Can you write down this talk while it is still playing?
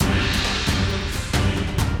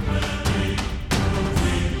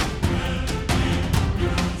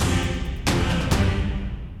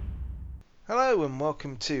Hello and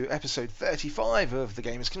welcome to episode 35 of the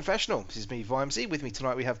Gamers Confessional. This is me, Vimesy. With me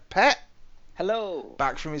tonight we have Pet. Hello.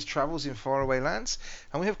 Back from his travels in faraway lands.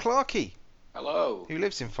 And we have Clarky. Hello. Who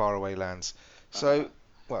lives in faraway lands. So,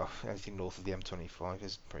 well, anything north of the M25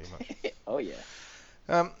 is pretty much. Oh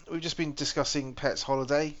yeah. We've just been discussing Pet's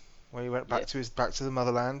holiday, where he went back to the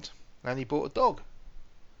motherland, and he bought a dog.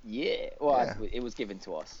 Yeah. Well, it was given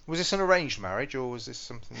to us. Was this an arranged marriage, or was this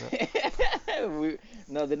something that...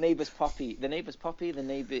 No, the neighbour's puppy, the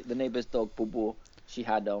neighbour's dog, Bobo. She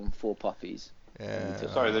had 4 puppies. Yeah.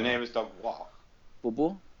 Sorry, the neighbour's dog what?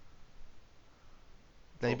 Bobo?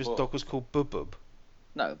 Neighbour's dog was called Bubub.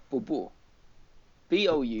 No, Bobo.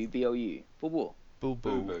 B-O-U. Bobo.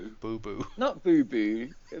 Boo-boo. Boo-boo. Not boo-boo.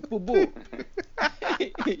 Bobo.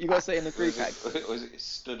 You gotta say it in the group pack. Was it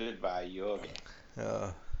studded by a yogi?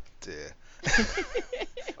 Oh dear.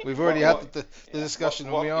 We've already had the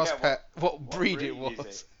discussion when we asked Pet what breed it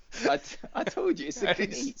was. I told you it's a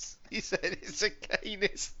Canis. He said it's a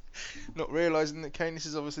Canis, not realising that Canis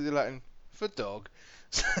is obviously the Latin for dog.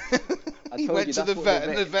 He went to the vet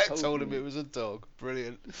and the vet told him it was a dog.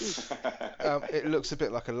 Brilliant. It looks a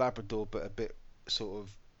bit like a Labrador, but a bit sort of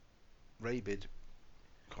rabid,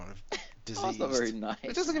 kind of diseased. Oh, that's not very nice.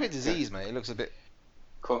 It does look a bit diseased, mate. It looks a bit.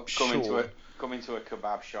 Come into a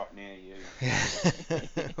kebab shop near you.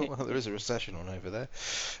 Yeah. Well, there is a recession on over there.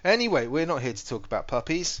 Anyway, we're not here to talk about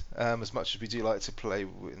puppies, as much as we do like to play.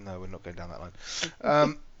 No, we're not going down that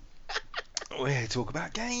line. We're here to talk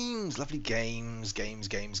about games, lovely games.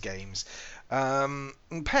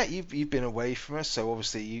 Pat, you've been away from us, so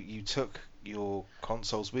obviously you took your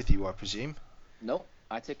consoles with you, I presume. No,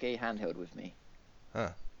 I took a handheld with me. Huh.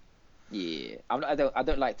 Yeah, I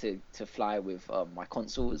don't like to fly with my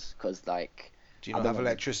consoles because like. Do you not have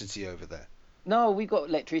electricity over there? No, we got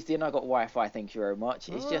electricity and I got Wi-Fi. Thank you very much.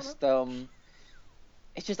 It's just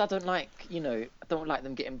I don't like I don't like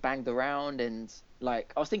them getting banged around and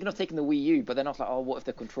like I was thinking of taking the Wii U, but then I was like, oh, what if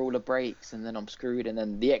the controller breaks and then I'm screwed? And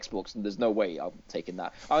then the Xbox, and there's no way I'm taking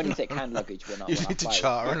that. I only take hand luggage when I. You need to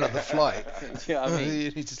charter another flight. You know what I mean? You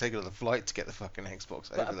need to take another flight to get the fucking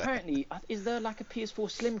Xbox over there. But apparently, is there like a PS4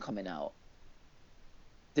 Slim coming out?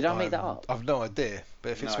 Did I make that up? I've no idea.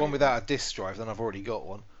 But if it's one without a disc drive, then I've already got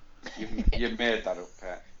one. You've made that up,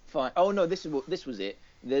 Pat. Fine. Oh no, this was it.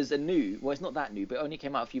 There's a new. Well, it's not that new, but it only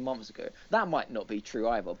came out a few months ago. That might not be true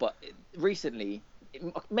either. But recently,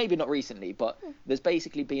 maybe not recently, but there's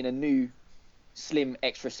basically been a new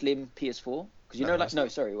extra slim PS4. Because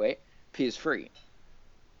PS3.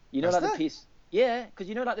 You know, That's like the PS. Yeah, because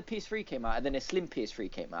like the PS3 came out, and then a slim PS3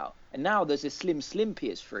 came out, and now there's a slim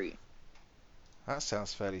PS3. That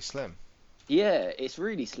sounds fairly slim. Yeah, it's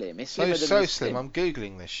really slim. It's so slim. I'm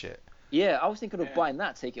googling this shit. Yeah, I was thinking of buying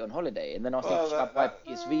that, take it on holiday, and then I was thinking, should I buy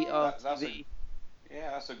PS Vita?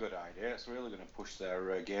 That's a good idea. It's really going to push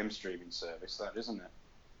their game streaming service, that isn't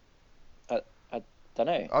it? I don't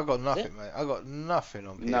know. I got nothing, mate. I got nothing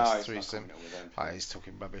on PS3. No, Sim. He's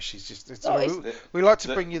talking rubbish. He's just. We like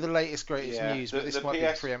to bring you the latest, greatest news, but this might be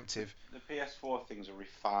preemptive. The PS4 thing's a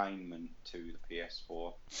refinement to the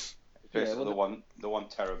PS4. Basically, the 1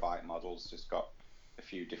 terabyte model's just got a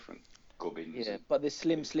few different gubbins. Yeah, but the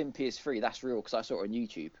slim PS3, that's real because I saw it on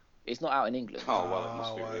YouTube. It's not out in England. Oh well, it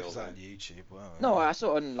must be real. Is that on YouTube? Wow. No, I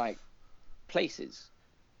saw it on like places.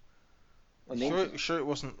 Sure, it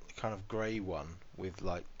wasn't the kind of grey one with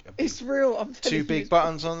like it's real. I'm telling you, 2 big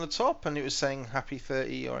buttons on the top, and it was saying Happy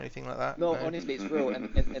 30 or anything like that. No, honestly, it's real.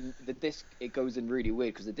 And the disc, it goes in really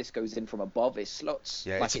weird because the disc goes in from above. It slots.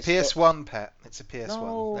 Yeah, like it's a PS1, Pet. It's a PS1.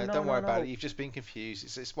 No, don't worry about it. You've just been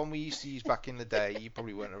confused. It's one we used to use back in the day. You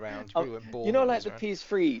probably weren't around. You probably weren't born. Like the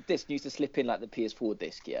PS3 disc used to slip in like the PS4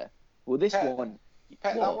 disc. Yeah. Well, this one.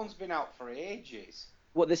 Pet, that one's been out for ages.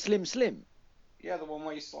 What, the slim? Yeah, the one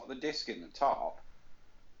where you slot the disc in the top.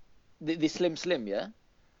 The slim, yeah?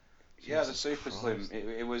 Yeah, the Super Slim.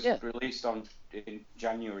 It was released in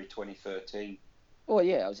January 2013. Oh,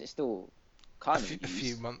 yeah, it's still kind of a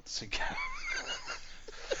few months ago.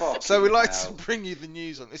 So we like to bring you the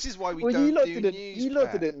news on. This is why we don't do news. You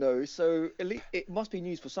lot didn't know, so at least it must be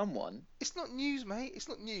news for someone. It's not news, mate. It's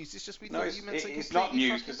not news. It's just we thought you meant something. It's not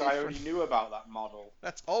news because I already knew about that model.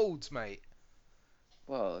 That's old, mate.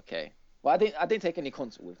 Well, okay. Well, I didn't take any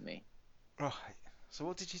console with me. Right. So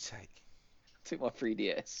what did you take? I took my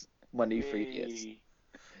 3DS. My new 3DS.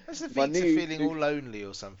 Is the Vita feeling all lonely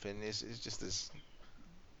or something? It's just this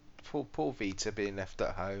poor Vita being left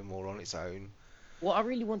at home or on its own. Well, I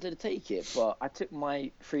really wanted to take it, but I took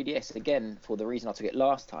my 3DS again for the reason I took it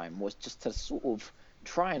last time, was just to sort of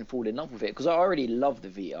try and fall in love with it, because I already love the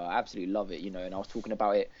Vita. I absolutely love it, and I was talking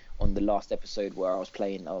about it on the last episode where I was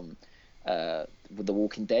playing with The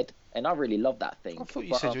Walking Dead, and I really love that thing. I thought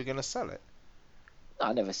you said you were going to sell it.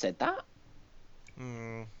 I never said that.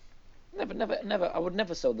 Never. I would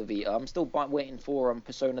never sell the Vita. I'm still waiting for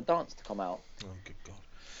Persona Dance to come out. Oh, good God.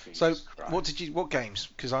 So, what games?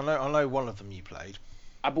 Because I know one of them you played.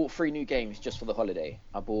 I bought 3 new games just for the holiday.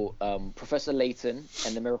 I bought Professor Layton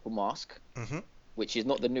and the Miracle Mask, which is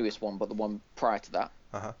not the newest one, but the one prior to that.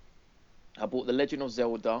 I bought The Legend of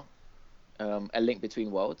Zelda, A Link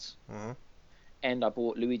Between Worlds, and I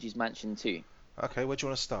bought Luigi's Mansion 2. Okay, where do you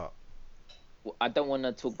want to start? Well, I don't want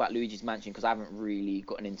to talk about Luigi's Mansion because I haven't really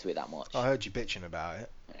gotten into it that much. I heard you bitching about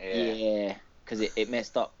it. Yeah, because it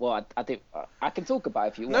messed up. Well, I think I can talk about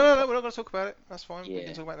it if you want. No, we're not going to talk about it. That's fine. We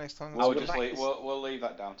can talk about it next time. We'll leave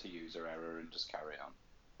that down to user error and just carry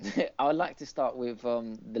on. I would like to start with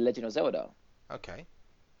The Legend of Zelda. Okay.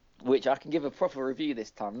 Which I can give a proper review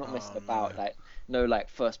this time, not messing about,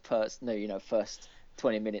 first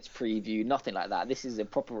 20 minutes preview, nothing like that. This is a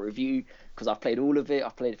proper review because I've played all of it.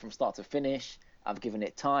 I've played it from start to finish. I've given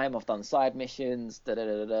it time. I've done side missions.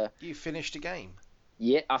 You finished a game?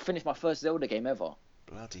 Yeah, I finished my first Zelda game ever.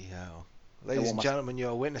 Bloody hell. Ladies and gentlemen, you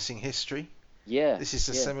are witnessing history. Yeah. This is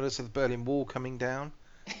similar to the Berlin Wall coming down.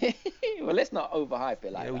 Well, let's not overhype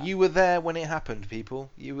it like that. You were there when it happened, people.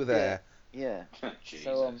 You were there. Yeah.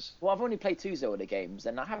 Jesus. So, I've only played 2 Zelda games,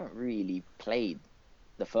 and I haven't really played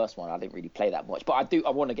the first one. I didn't really play that much, but I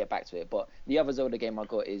want to get back to it. But the other Zelda game I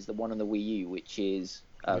got is the one on the Wii U, which is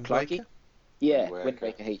Clarky. Yeah, Wind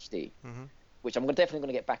Waker HD, which I'm definitely going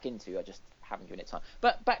to get back into. I just haven't given it time.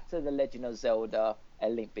 But back to The Legend of Zelda: A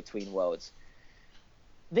Link Between Worlds.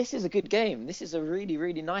 This is a good game. This is a really,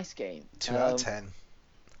 really nice game. 2 out of 10.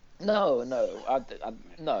 No.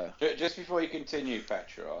 Just before you continue,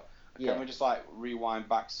 Petra, can we just rewind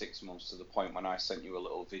back 6 months to the point when I sent you a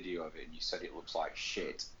little video of it and you said it looks like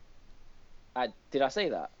shit? Did I say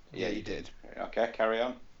that? Yeah, you did. Okay, carry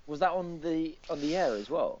on. Was that on the air as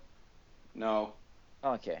well? No.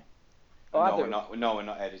 Okay. Oh, we're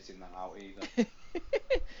not editing that out either.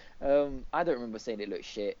 I don't remember saying it looks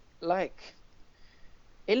shit.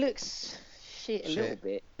 It looks shit a little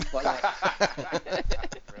bit, but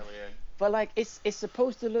Brilliant. But it's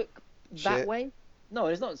supposed to look that way. No,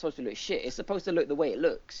 it's not supposed to look shit. It's supposed to look the way it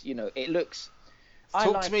looks. It looks.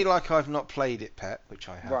 Talk to me like I've not played it, Pet, which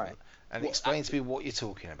I haven't. Right. And explain to me what you're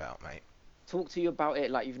talking about, mate. Talk to you about it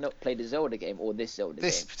like you've not played a Zelda game or this Zelda game.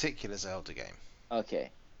 This particular Zelda game.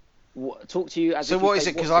 Okay. Talk to you as. So what is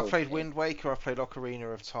it? Because I've played Wind Waker, I've played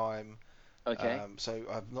Ocarina of Time. Okay. So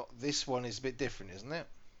I've not. This one is a bit different, isn't it?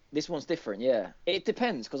 This one's different, yeah. It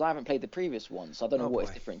depends because I haven't played the previous one, so I don't know what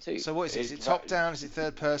it's different to. So what is it? Is it top down? Is it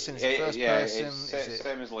third person? Is it first person? It's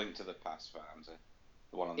same as Link to the Past for Hamza,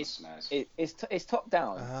 the one on the SNES. It's top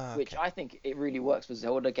down, which I think it really works for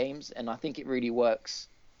Zelda games, and I think it really works.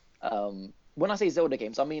 When I say Zelda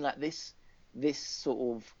games, I mean this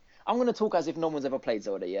sort of. I'm going to talk as if no one's ever played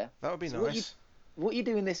Zelda, yeah. That would be nice. What you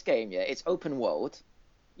do in this game, yeah, it's open world,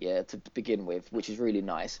 yeah, to begin with, which is really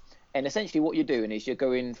nice. And essentially what you're doing is you're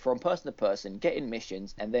going from person to person, getting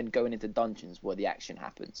missions, and then going into dungeons where the action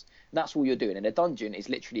happens. That's all you're doing. And a dungeon is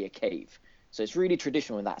literally a cave. So it's really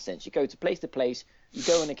traditional in that sense. You go to place, you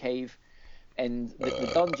go in a cave, and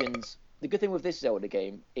the dungeons... The good thing with this Zelda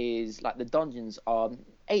game is the dungeons are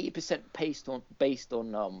 80% based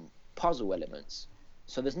on puzzle elements.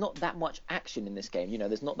 So there's not that much action in this game.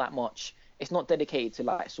 There's not that much... It's not dedicated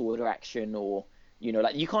to sword or action or...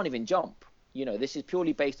 you can't even jump. This is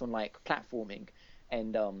purely based on platforming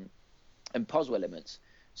and puzzle elements.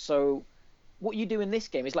 So what you do in this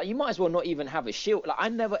game is you might as well not even have a shield. I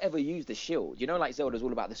never ever used the shield. Zelda's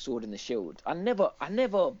all about the sword and the shield. I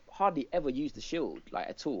never hardly ever used the shield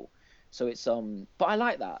at all. So it's but I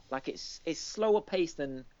like that. It's slower paced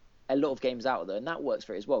than a lot of games out there, and that works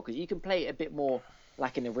for it as well because you can play it a bit more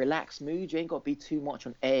in a relaxed mood. You ain't got to be too much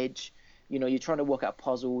on edge. You're trying to work out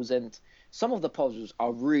puzzles, and some of the puzzles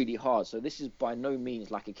are really hard. So this is by no means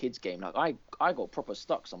like a kid's game. I got proper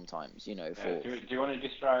stuck sometimes. Do you want to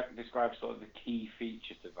describe sort of the key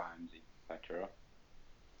features of Vimesy, Petra?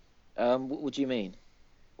 What do you mean?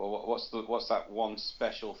 Well, what's that one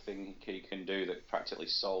special thing you can do that practically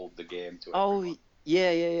sold the game to Oh, everyone?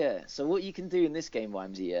 yeah. So what you can do in this game,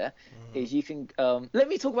 Vimesy, is you can... let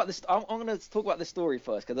me talk about this... I'm going to talk about the story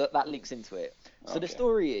first, because that links into it. So the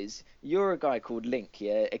story is, you're a guy called Link,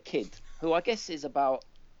 yeah, a kid, who I guess is about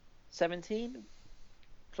 17?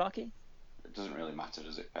 Clarky? It doesn't really matter,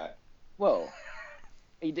 does it, Pet? Well,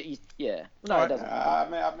 yeah. No, it doesn't.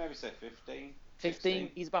 I'd maybe say 15.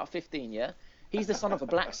 15? He's about 15, yeah? He's the son of a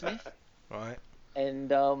blacksmith. Right. And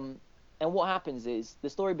what happens is, the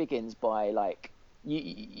story begins by,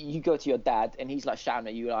 you go to your dad and he's like shouting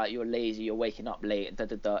at you like you're lazy, you're waking up late,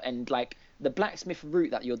 and like the blacksmith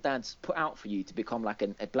route that your dad's put out for you to become like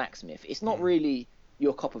a blacksmith, it's not really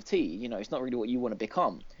your cup of tea. You know, it's not really what you want to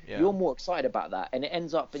become. Yeah. You're more excited about that, and it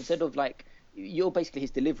ends up, instead of like, you're basically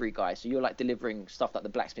his delivery guy, so you're like delivering stuff that the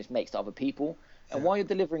blacksmith makes to other people. And while you're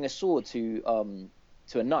delivering a sword to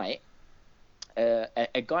a knight,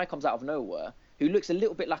 a guy comes out of nowhere who looks a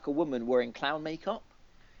little bit like a woman wearing clown makeup.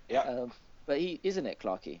 Yeah. But he isn't it,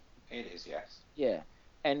 Clarky? It is, yes. Yeah.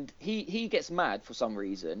 And he gets mad for some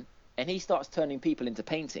reason, and he starts turning people into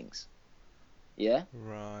paintings. Yeah.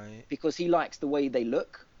 Right. Because he likes the way they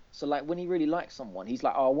look. So like when he really likes someone, he's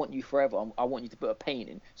like, oh, I want you forever. I want you to put a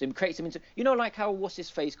painting. So he creates them into, you know, like how what's his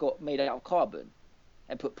face got made out of carbon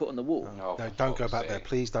and put on the wall. No, don't go back there.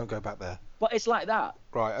 Please don't go back there. But it's like that.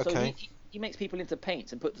 Right. Okay. So he makes people into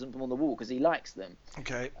paints and puts them on the wall because he likes them.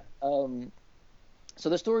 Okay. So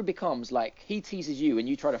the story becomes like he teases you and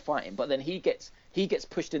you try to fight him, but then he gets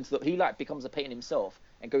pushed into he like becomes a painting himself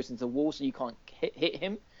and goes into the wall so you can't hit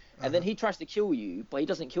him. And then he tries to kill you, but he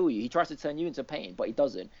doesn't kill you. He tries to turn you into a painting, but he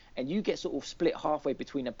doesn't. And you get sort of split halfway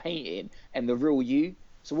between a painting and the real you.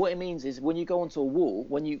 So what it means is when you go onto a wall,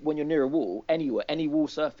 when you're near a wall, anywhere, any wall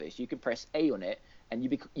surface, you can press A on it, and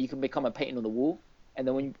you can become a painting on the wall. And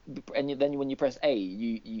then when you press A,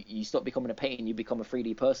 you stop becoming a painting, you become a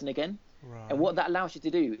 3D person again. Right. And what that allows you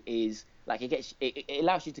to do is like it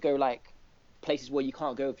allows you to go like places where you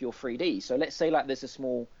can't go if you're 3D. So let's say like there's a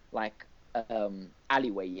small like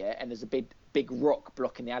alleyway, yeah, and there's a big rock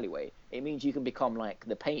blocking the alleyway. It means you can become like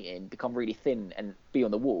the painting, become really thin and be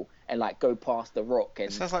on the wall and like go past the rock. And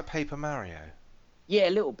it sounds like Paper Mario. Yeah,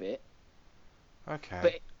 a little bit. Okay.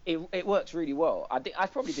 But it works really well. I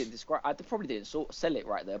probably didn't sell it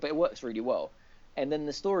right there, but it works really well. And then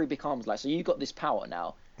the story becomes like, so you got this power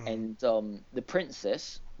now, and the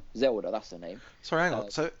princess Zelda, that's her name. Sorry, hang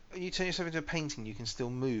on. So you turn yourself into a painting, you can still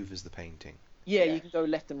move as the painting. Yeah, you can go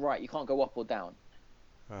left and right. You can't go up or down.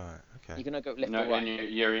 Right. Okay. You can go left or right. And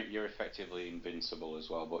you're effectively invincible as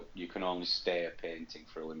well, but you can only stay a painting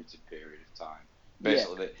for a limited period of time.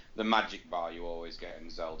 Basically, the magic bar you always get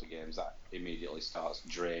in Zelda games, that immediately starts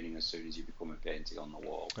draining as soon as you become a painting on the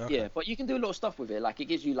wall. Okay. Yeah, but you can do a lot of stuff with it. Like it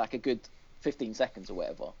gives you like a good 15 seconds or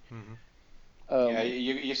whatever. Yeah,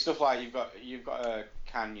 you stuff like you've got a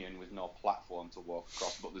canyon with no platform to walk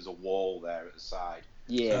across, but there's a wall there at the side.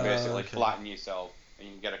 Yeah. So basically flatten yourself, and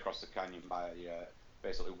you can get across the canyon by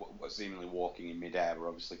basically seemingly walking in midair, but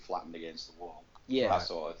obviously flattened against the wall. Yeah, that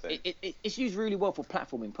sort of thing. It's used really well for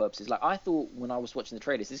platforming purposes. Like I thought when I was watching the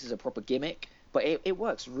trailers, this is a proper gimmick, but it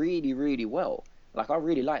works really, really well. Like I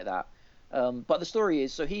really like that. But the story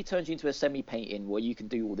is, so he turns you into a semi-painting where you can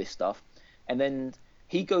do all this stuff, and then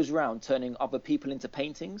he goes around turning other people into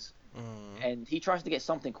paintings, and he tries to get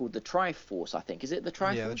something called the Triforce. I think is it the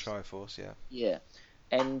Triforce? Yeah, the Triforce. Yeah. Yeah,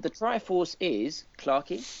 and the Triforce is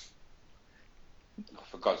Clarky.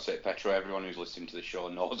 For God's sake, Petro, everyone who's listening to the show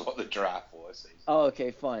knows what the Triforce is. Oh,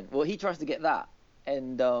 okay, fine. Well, he tries to get that,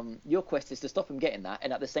 and your quest is to stop him getting that,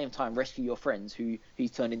 and at the same time rescue your friends who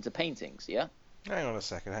he's turned into paintings, yeah? Hang on a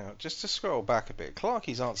second, hang on. Just to scroll back a bit,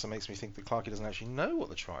 Clarky's answer makes me think that Clarky doesn't actually know what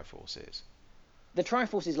the Triforce is. The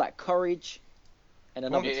Triforce is like courage, and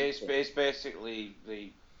another. It's basically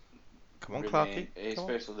the. Come on, Clarky. It's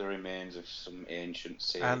basically the remains of some ancient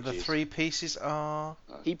sages. And the three pieces are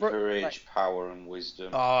courage, power, and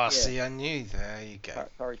wisdom. Oh, see, I knew. There you go.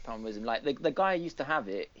 Courage, power, and wisdom. Like the guy who used to have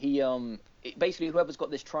it, he basically whoever's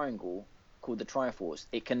got this triangle called the Triforce,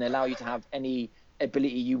 it can allow you to have any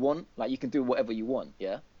ability you want. Like you can do whatever you want.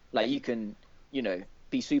 Yeah. Like you can,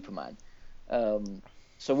 be Superman.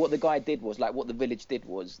 So what the guy did was, like what the village did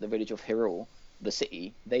was, the village of Hyrule, the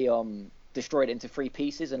city, they destroyed it into 3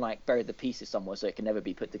 pieces and like buried the pieces somewhere so it can never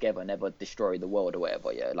be put together, never destroy the world or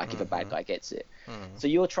whatever, yeah, like if a bad guy gets it. So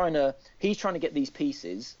he's trying to get these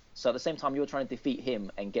pieces, so at the same time you're trying to defeat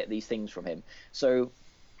him and get these things from him. So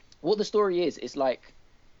what the story is like,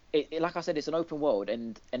 like I said, it's an open world,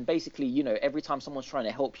 and basically, every time someone's trying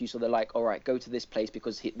to help you, so they're like, all right, go to this place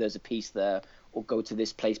because there's a piece there, or go to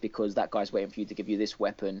this place because that guy's waiting for you to give you this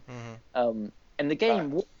weapon. And the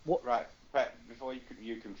game, Right, Pet, before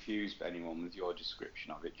you confuse anyone with your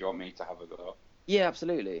description of it, do you want me to have a go? Yeah,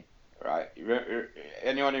 absolutely. Right.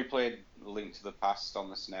 Anyone who played Link to the Past on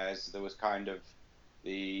the SNES, there was kind of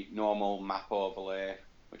the normal map overlay,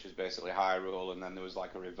 which was basically Hyrule, and then there was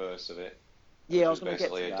like a reverse of it. Yeah, I was going to get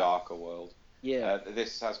to basically a darker world. Yeah.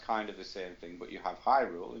 This has kind of the same thing, but you have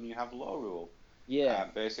Hyrule and you have Lorule. Yeah.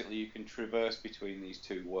 Basically, you can traverse between these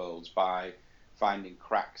two worlds by finding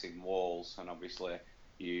cracks in walls, and obviously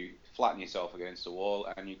you flatten yourself against a wall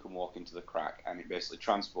and you can walk into the crack, and it basically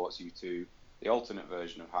transports you to the alternate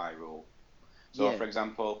version of Hyrule. So, for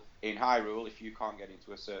example, in Hyrule, if you can't get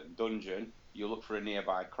into a certain dungeon, you look for a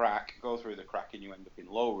nearby crack, go through the crack, and you end up in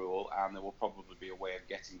Lorule, and there will probably be a way of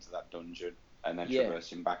getting to that dungeon and then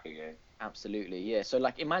traversing back again. Absolutely, yeah. So,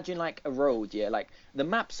 like, imagine, like, a road, like, the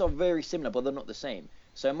maps are very similar, but they're not the same.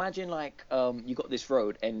 So imagine, like, you got this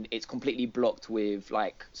road, and it's completely blocked with,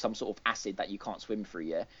 like, some sort of acid that you can't swim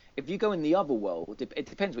through, If you go in the other world, it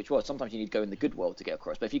depends which world. Sometimes you need to go in the good world to get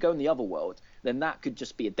across. But if you go in the other world, then that could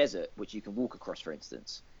just be a desert, which you can walk across, for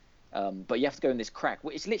instance. But you have to go in this crack.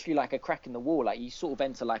 It's literally like a crack in the wall. Like, you sort of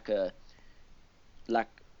enter, like a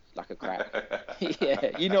crack.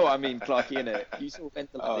 Yeah, you know what I mean, Clarky, innit? You sort of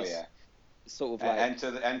enter like this. Sort of like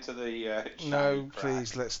enter the no, crack.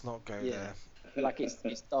 please, let's not go there. Like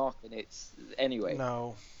it's dark and it's anyway.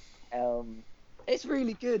 No. It's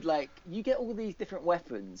really good. Like, you get all these different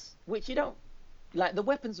weapons, which you don't like. The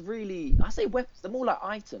weapons really, I say weapons, they're more like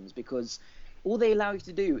items, because all they allow you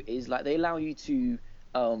to do is, like, they allow you to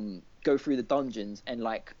go through the dungeons and,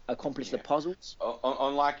 like, accomplish the puzzles.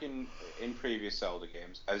 Unlike in previous Zelda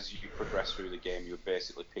games, as you progress through the game, you would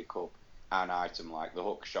basically pick up an item like the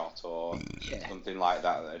hook shot or something like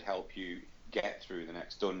that would help you get through the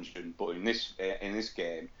next dungeon. But in this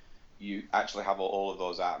game, you actually have all of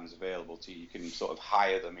those items available to you. You can sort of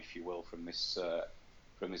hire them, if you will, from this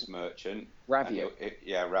merchant. Ravio.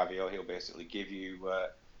 Ravio. He'll basically give you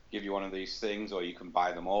one of these things, or you can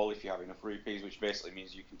buy them all if you have enough rupees, which basically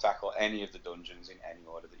means you can tackle any of the dungeons in any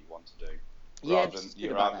order that you want to do.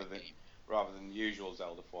 Rather than the usual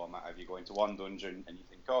Zelda format, if you go into one dungeon and you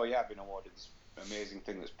think, oh yeah, I've been awarded this amazing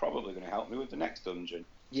thing that's probably going to help me with the next dungeon.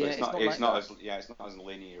 So it's not as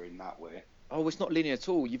linear in that way. Oh, it's not linear at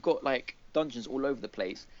all. You've got, like, dungeons all over the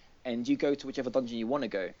place, and you go to whichever dungeon you want to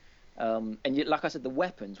go. And like I said, the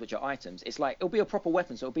weapons, which are items, it's like, it'll be a proper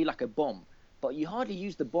weapon, so it'll be like a bomb. But you hardly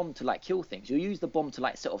use the bomb to, like, kill things. You'll use the bomb to,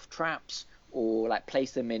 like, set off traps, or, like,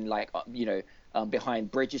 place them in, like,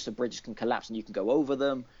 behind bridges, so bridges can collapse and you can go over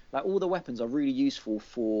them. Like, all the weapons are really useful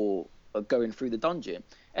for going through the dungeon.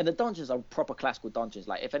 And the dungeons are proper classical dungeons.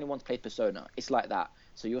 Like, if anyone's played Persona, it's like that.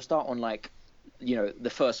 So you'll start on, like, the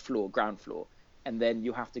first floor, ground floor, and then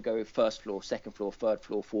you have to go first floor, second floor, third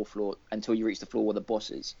floor, fourth floor, until you reach the floor where the boss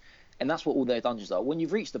is. And that's what all their dungeons are. When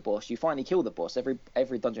you've reached the boss, you finally kill the boss.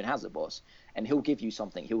 Every dungeon has a boss, and he'll give you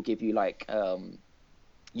something. He'll give you, like, he'll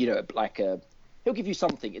give you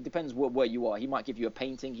something. It depends where you are. He might give you a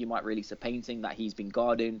painting. He might release a painting that he's been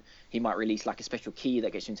guarding. He might release, like, a special key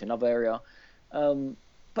that gets you into another area.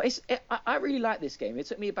 But I really like this game. It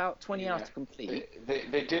took me about 20 hours to complete.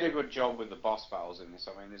 They did a good job with the boss battles in this.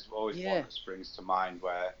 I mean, there's always one that springs to mind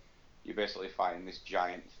where you're basically fighting this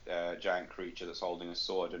giant creature that's holding a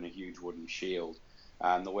sword and a huge wooden shield.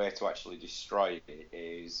 And the way to actually destroy it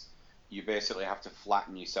is you basically have to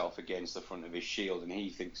flatten yourself against the front of his shield, and he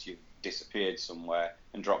thinks you've disappeared somewhere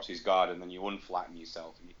and drops his guard, and then you unflatten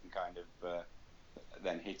yourself and you can kind of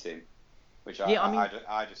then hit him, which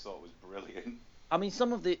I just thought was brilliant. I mean,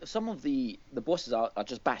 some of the bosses are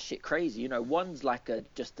just batshit crazy. One's like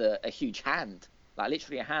just a huge hand, like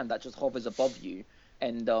literally a hand that just hovers above you,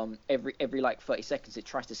 and every like 30 seconds it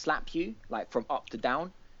tries to slap you, like from up to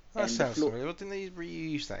down. That sounds familiar. Didn't they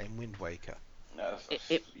reuse that in Wind Waker? No,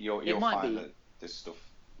 you'll might find be. that this stuff.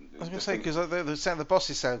 I was going to say, because the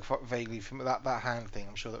bosses sound vaguely from that hand thing.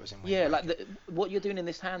 I'm sure that was in Wind Waker. Like what you're doing in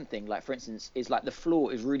this hand thing, like, for instance, is like the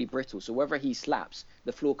floor is really brittle, so wherever he slaps,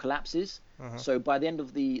 the floor collapses. So by the end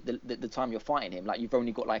of the time you're fighting him, like, you've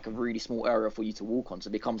only got like a really small area for you to walk on, so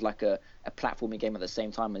it becomes like a platforming game at the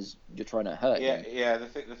same time as you're trying to hurt him. Yeah. The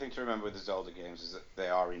thing to remember with the Zelda games is that they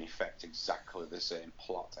are in effect exactly the same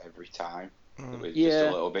plot every time. With just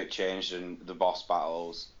a little bit changed in the boss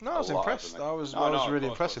battles. No, I was impressed. I was really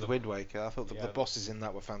impressed with Wind Waker. I thought the bosses in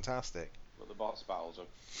that were fantastic. But the boss battles are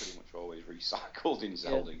pretty much always recycled in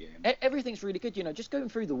Zelda games. Everything's really good, just going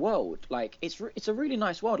through the world. Like, it's a really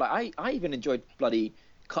nice world. Like, I even enjoyed bloody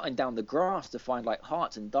cutting down the grass to find, like,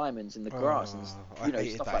 hearts and diamonds in the grass and I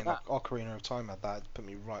hated stuff that like that. Ocarina of Time had that. It put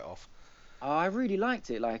me right off. I really liked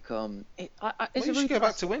it. Like, you should go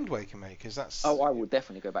back to Wind Waker, mate, because that's. Oh, I will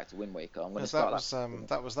definitely go back to Wind Waker. I'm going to start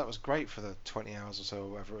that was great for the 20 hours or so, or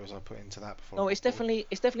whatever it was I put into that before. No, it's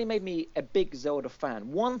definitely made me a big Zelda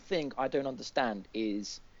fan. One thing I don't understand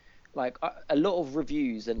is, like, a lot of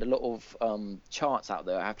reviews and a lot of charts out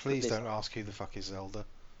there. Please don't ask who the fuck is Zelda.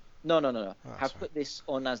 No. Have put this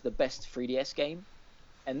on as the best 3DS game.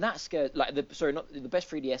 And that scared, like, not the best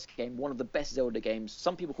 3DS game, one of the best Zelda games.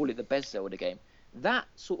 Some people call it the best Zelda game. That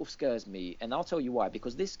sort of scares me, and I'll tell you why.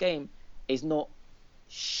 Because this game is not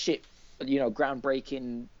shit,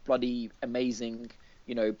 groundbreaking, bloody amazing,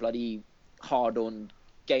 bloody hard-on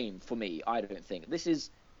game for me. I don't think this is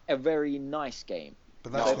a very nice game.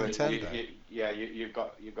 But that's Nintendo. You've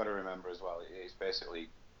got to remember as well. It's basically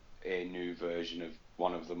a new version of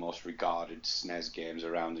one of the most regarded SNES games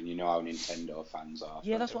around, and you know how Nintendo fans are.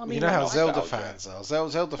 Yeah, that's what I mean. You know how Zelda fans are.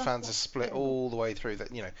 Zelda fans are split all the way through. That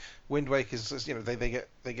Wind Waker's,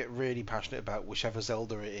 they get really passionate about whichever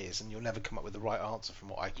Zelda it is, and you'll never come up with the right answer from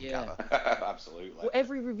what I can gather. Absolutely. Well,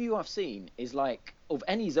 every review I've seen is like of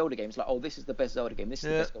any Zelda game, it's like, oh, this is the best Zelda game. This is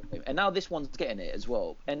the best Zelda game, and now this one's getting it as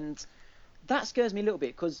well, and that scares me a little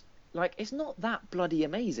bit because. Like, it's not that bloody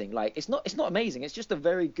amazing. Like, it's not amazing. It's just a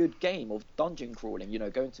very good game of dungeon crawling.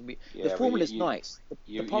 Going to be the formula's nice.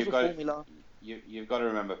 The puzzle formula. You've got to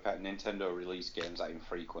remember, Pet. Nintendo release games that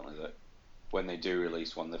infrequently. That when they do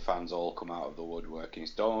release one, the fans all come out of the woodwork and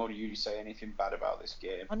don't you say anything bad about this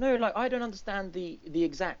game. I know. Like, I don't understand the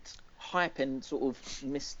exact hype and sort of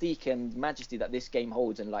mystique and majesty that this game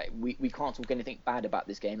holds, and like we can't talk anything bad about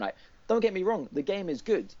this game. Like, don't get me wrong, the game is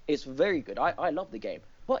good. It's very good. I love the game.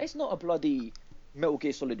 But it's not a bloody Metal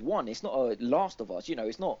Gear Solid 1. It's not a Last of Us.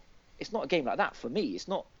 It's not a game like that for me. It's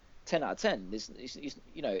not 10 out of 10.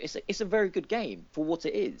 It's a very good game for what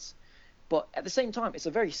it is. But at the same time, it's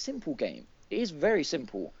a very simple game. It is very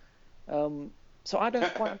simple. So I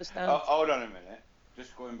don't quite understand. Hold on a minute.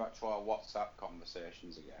 Just going back to our WhatsApp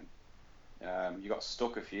conversations again. You got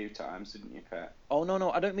stuck a few times, didn't you, Pet? Oh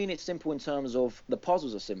no, I don't mean it's simple in terms of the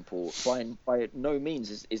puzzles are simple. By no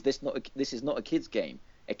means is this not. This is not a kid's game.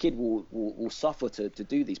 A kid will suffer to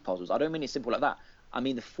do these puzzles. I don't mean it's simple like that. I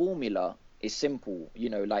mean the formula is simple.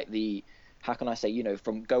 Like how can I say?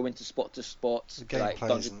 From going to spot to spot. The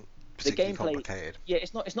gameplay isn't particularly complicated. Yeah,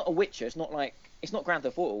 it's not a Witcher. It's not Grand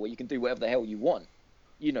Theft Auto where you can do whatever the hell you want.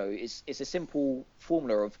 It's a simple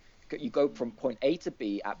formula of you go from point A to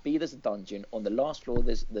B. At B there's a dungeon. On the last floor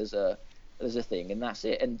there's a thing, and that's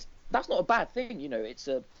it. And that's not a bad thing.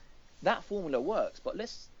 That formula works, but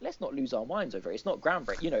let's not lose our minds over it. It's not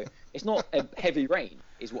groundbreaking. It's not a Heavy Rain,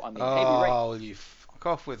 is what I mean. Oh, you fuck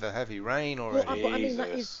off with the Heavy Rain already. Well, but I mean that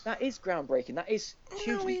is groundbreaking. That is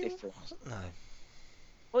hugely different. No.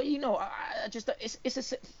 Well, I just it's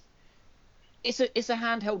a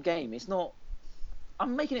handheld game. It's not.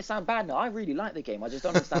 I'm making it sound bad now. I really like the game. I just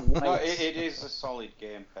don't understand why. No, it is a solid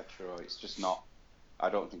game, Petro. It's just not. I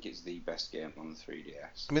don't think it's the best game on the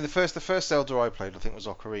 3DS. I mean, the first Zelda I played, I think, was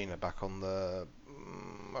Ocarina back on the.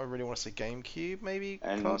 I really want to say GameCube, maybe.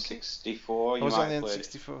 N64. Was it on the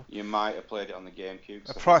N64? You might have played it on the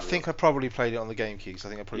GameCube. I think I probably played it on the GameCube, because I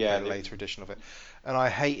think I probably played a later edition of it, and I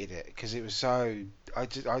hated it because it was so. I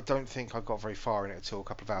don't think I got very far in it until a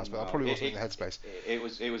couple of hours, but I probably wasn't in the headspace. It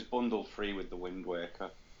was bundled free with the Wind Waker.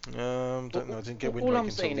 Don't know. I didn't get Wind Waker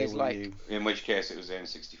until the Wii U. In which case, it was the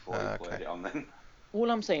N64 you played it on then. All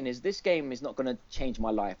I'm saying is this game is not going to change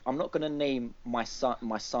my life. I'm not going to name my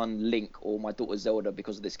son Link or my daughter Zelda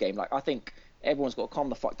because of this game. Like, I think everyone's got to calm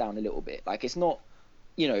the fuck down a little bit. Like, it's not,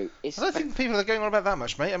 it's. I don't think people are going on about that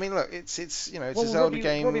much, mate. I mean, look, it's a Zelda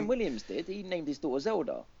game. Robin Williams did. He named his daughter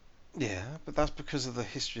Zelda. Yeah, but that's because of the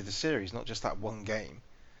history of the series, not just that one game.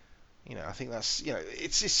 I think that's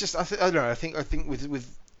it's just I don't know. I think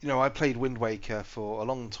with I played Wind Waker for a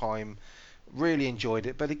long time. Really enjoyed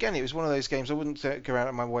it, but again, it was one of those games I wouldn't go out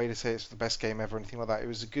of my way to say it's the best game ever or anything like that. It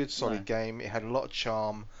was a good, solid game. It had a lot of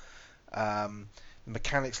charm. The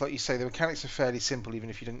mechanics, like you say, the mechanics are fairly simple, even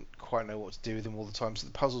if you didn't quite know what to do with them all the time. So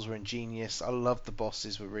the puzzles were ingenious. I loved the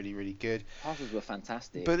bosses; were really, really good. Puzzles were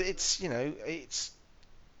fantastic. But it's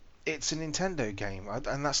a Nintendo game,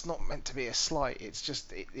 and that's not meant to be a slight. It's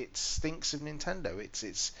just it stinks of Nintendo.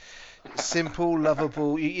 It's simple,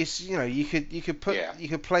 lovable. You could put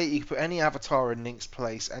any avatar in Link's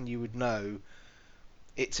place, and you would know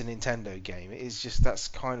it's a Nintendo game. It is just that's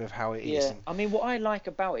kind of how it is. Yeah, I mean, what I like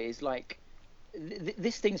about it is like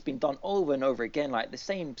this thing's been done over and over again. Like the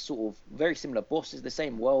same sort of very similar bosses, the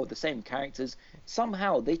same world, the same characters.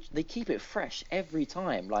 Somehow they keep it fresh every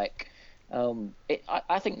time. Like.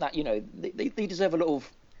 I think that they deserve a lot of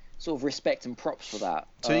sort of respect and props for that.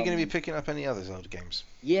 So you're going to be picking up any other Zelda games?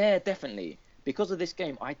 Yeah, definitely. Because of this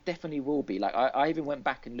game, I definitely will be. Like I even went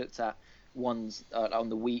back and looked at ones on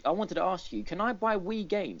the Wii. I wanted to ask you, can I buy Wii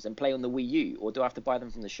games and play on the Wii U, or do I have to buy them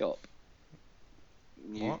from the shop?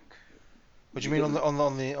 What? What do you mean on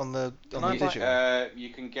the digital? You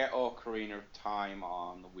can get Ocarina of Time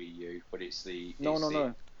on the Wii U, but it's the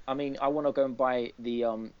no. I mean, I want to go and buy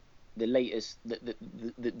the latest the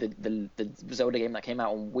Zelda game that came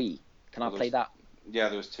out on Wii. Can I play that? Yeah,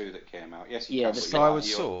 there was 2 that came out. Yes, the Skyward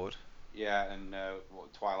Sword. Yeah, and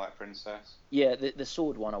Twilight Princess. Yeah, the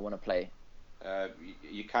sword one I want to play.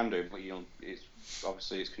 You can do, but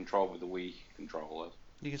it's controlled with the Wii controller.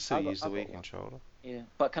 You can still use the Wii controller. Yeah,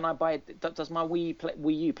 but can I buy? Does my Wii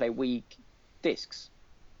U play Wii discs?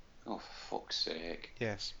 Oh, for fuck's sake!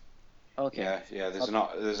 Yes. Okay. Yeah.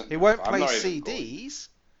 It won't play CDs,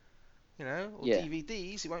 or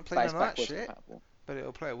DVDs. It won't play none of that shit. Compatible. But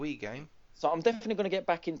it'll play a Wii game. So I'm definitely going to get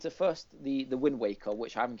back into first the Wind Waker,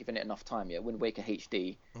 which I haven't given it enough time yet. Wind Waker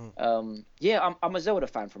HD. I'm a Zelda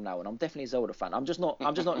fan from now on. I'm definitely a Zelda fan. I'm just not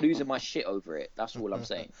losing my shit over it. That's all I'm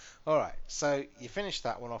saying. All right. So you finished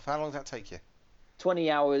that one off. How long did that take you?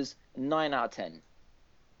 20 hours, 9 out of 10.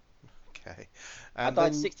 Okay. I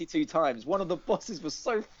died 62 times. One of the bosses was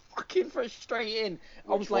so fucking frustrating.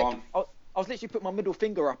 I was literally putting my middle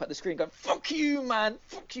finger up at the screen going, fuck you, man.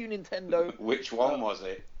 Fuck you, Nintendo. Which one was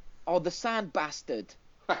it? Oh, the sand bastard.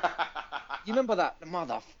 You remember that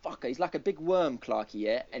motherfucker? He's like a big worm, Clarky,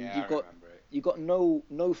 yeah? And you got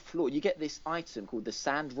no floor. You get this item called the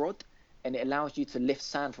sand rod, and it allows you to lift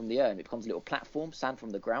sand from the earth. It becomes a little platform, sand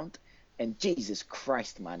from the ground. And Jesus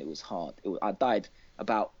Christ, man, it was hard. I died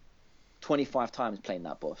about 25 times playing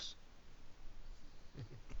that boss.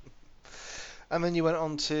 And then you went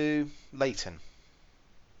on to Layton.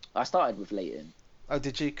 I started with Layton. Oh,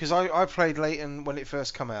 did you? Because I played Layton when it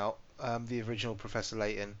first came out, the original Professor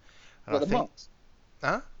Layton. And mask?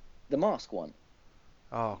 Huh? The mask one.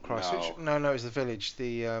 Oh, Christ. No, it was the village.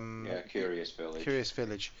 Curious Village. Curious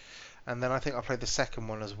Village. And then I think I played the second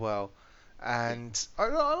one as well. And I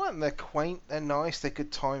like them. They're quaint, they're nice, they're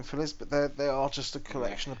good time fillers, but they are just a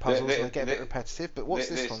collection of puzzles and they get a bit repetitive. But what's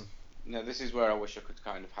this one? No, this is where I wish I could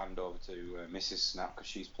kind of hand over to Mrs. Snap, because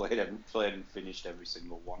she's played and finished every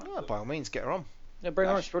single one. By all means, get her on. Yeah, bring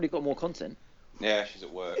her on. She's probably got more content. Yeah, she's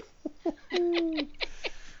at work.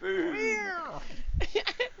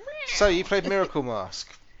 So you played Miracle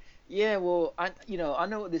Mask. Yeah, well, I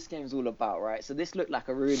know what this game's all about, right? So this looked like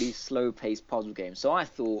a really slow-paced puzzle game. So I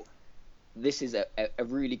thought this is a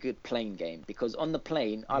really good plane game, because on the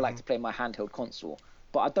plane I like to play my handheld console,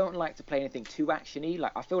 but I don't like to play anything too actiony.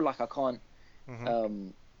 Like, I feel like I can't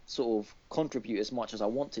sort of contribute as much as I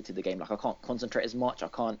wanted to the game. Like, I can't concentrate as much. I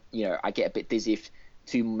can't, I get a bit dizzy if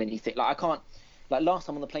too many things. Like, I can't. Like, last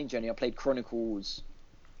time on the plane journey, I played Chronicles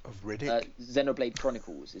of Riddick. Xenoblade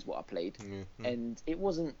Chronicles is what I played, and it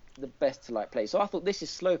wasn't the best to play. So I thought, this is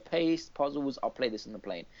slow-paced puzzles. I'll play this on the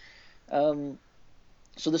plane.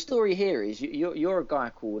 So the story here is you're a guy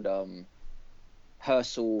called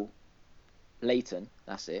Herschel Layton.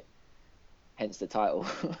 That's it. Hence the title.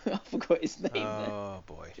 I forgot his name. Oh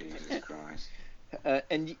boy. Jesus Christ.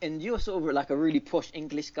 And you're sort of like a really posh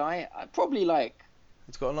English guy. Probably like.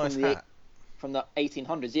 He's got a nice hat. From the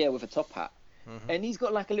 1800s, yeah, with a top hat. And he's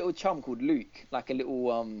got like a little chum called Luke, like a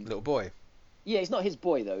little little boy. Yeah, it's not his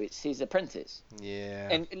boy though. It's his apprentice. Yeah.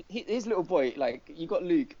 And his little boy, like, you got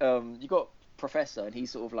Luke, you got Professor, and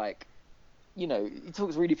he's sort of like, he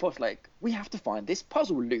talks really posh, like, we have to find this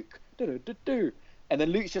puzzle, Luke. Do. And then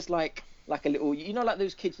Luke's just like a little, like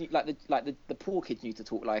those kids, like the poor kids need to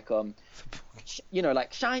talk, like,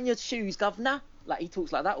 like, shine your shoes, governor. Like, he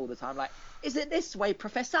talks like that all the time, like, is it this way,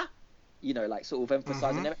 Professor? Like, sort of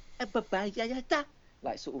emphasizing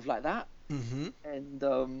like, sort of like that. And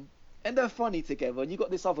they're funny together. And you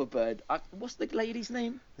got this other bird. What's the lady's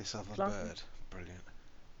name? This other bird, brilliant.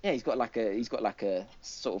 Yeah, he's got like a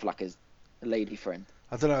sort of like a lady friend.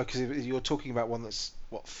 I don't know, because you're talking about one that's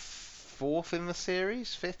what, fourth in the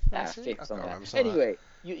series, fifth. Fifth. Anyway,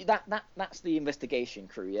 that's the investigation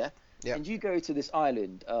crew, yeah. Yeah. And you go to this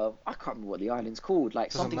island. I can't remember what the island's called.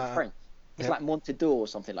 Like, something French. It's like Montedor or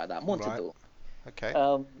something like that. Montedor. Right.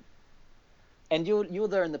 Okay. And you're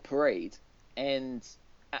there in the parade, and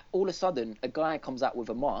all of a sudden a guy comes out with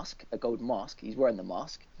a mask, a gold mask. He's wearing the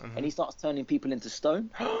mask, and he starts turning people into stone.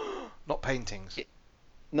 Not paintings.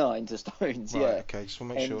 No, into stones. Right, yeah. Okay, just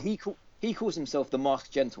want to make sure. And he calls himself the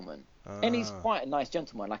Masked Gentleman, and he's quite a nice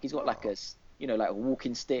gentleman. Like, he's got like a like a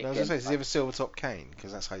walking stick. No, I was going to say, does he have a silver top cane?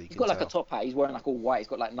 Because that's how you can tell. He's got like a top hat. He's wearing like all white. He's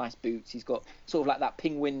got like nice boots. He's got sort of like that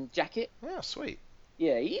penguin jacket. Yeah, sweet.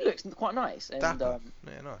 Yeah, he looks quite nice. And, Dapper.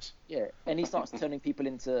 Yeah, nice. Yeah, and he starts turning people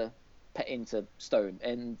into stone.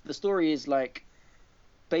 And the story is like,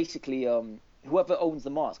 basically, whoever owns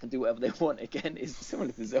the mask can do whatever they want. Again, is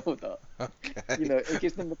similar to Zelda. Okay. It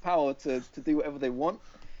gives them the power to do whatever they want.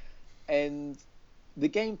 And the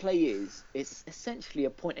gameplay it's essentially a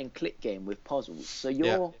point and click game with puzzles. So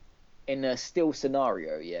you're in a still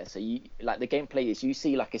scenario, yeah. So you, like, the gameplay is, you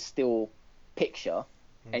see like a still picture,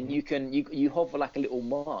 and you hover like a little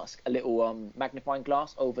mask, a little magnifying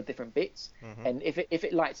glass over different bits, and if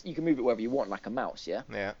it lights, you can move it wherever you want, like a mouse, yeah.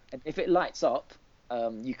 Yeah. And if it lights up,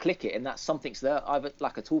 you click it, and that's something's there, either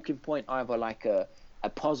like a talking point, either like a a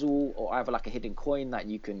puzzle or either like a hidden coin that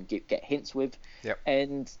you can get hints with. Yep.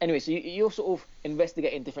 And anyway, so you're sort of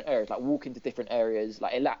investigating different areas, like walk into different areas.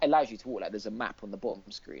 Like it allows you to walk. Like there's a map on the bottom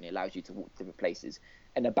screen. It allows you to walk to different places,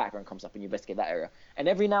 and the background comes up and you investigate that area. And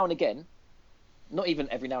every now and again, not even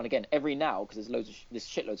every now and again, every now, because there's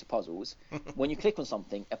shitloads of puzzles. When you click on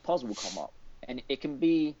something, a puzzle will come up, and it can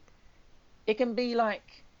be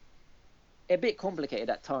like a bit complicated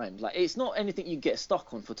at times. Like it's not anything you get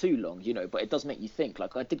stuck on for too long, but it does make you think.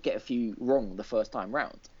 Like I did get a few wrong the first time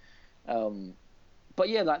round. But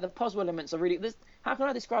yeah, like the puzzle elements are really. How can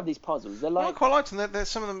I describe these puzzles? They're like. I quite like them. They're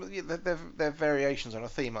some of them. Yeah, they're variations on a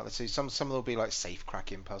theme. Like some of them will be like safe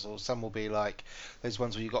cracking puzzles. Some will be like those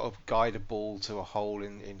ones where you got to guide a ball to a hole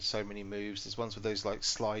in so many moves. There's ones with those like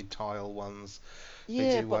slide tile ones.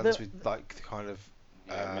 Yeah, they do ones with like kind of.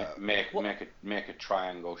 Make a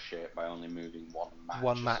triangle shape by only moving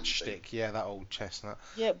one matchstick. Yeah, that old chestnut.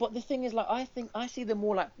 Yeah, but the thing is, like, I think I see them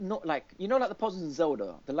more like not like like the puzzles in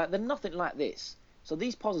Zelda. They're nothing like this. So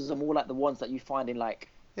these puzzles are more like the ones that you find in like.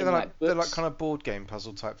 Yeah, they're like kind of board game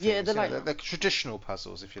puzzle type things. Yeah, they're traditional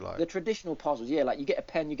puzzles, if you like. The traditional puzzles, yeah, like you get a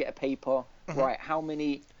pen, you get a paper, right? How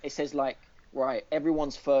many? It says like, right,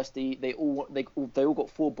 everyone's thirsty. They all got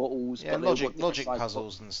 4 bottles. Yeah, logic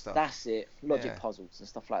puzzles and stuff. That's it, logic puzzles and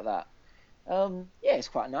stuff like that. Yeah, it's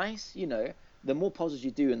quite nice. The more puzzles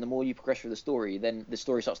you do and the more you progress through the story, then the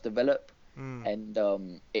story starts to develop. And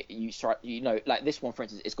you start, like this one, for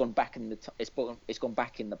instance, it's gone back in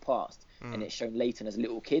the past, and it's shown Layton as a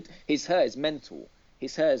little kid. His hair is mental.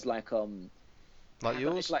 His hair is like yours.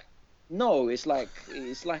 It's like no, it's like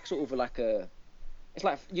sort of like a. It's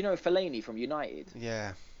like Fellaini from United.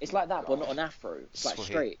 Yeah. It's like that, but not an afro. It's like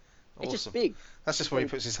straight. Awesome. It's just big. That's just where he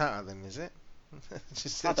puts his hat on, then, is it? It's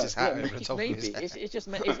just his hat over the top maybe. of his head. It's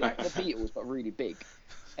like the Beatles, but really big.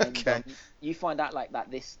 And Okay. You find out like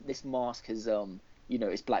that this mask has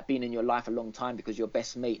it's like been in your life a long time because your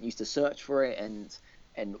best mate used to search for it and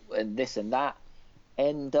this and that.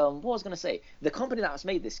 And what was I gonna say? The company that has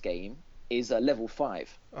made this game is Level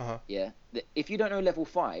 5. Yeah. If you don't know Level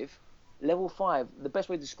 5, the best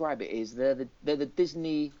way to describe it is they're the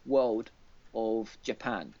Disney World of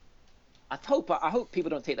Japan. I hope people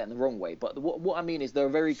don't take that in the wrong way, but what I mean is they're a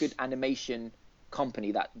very good animation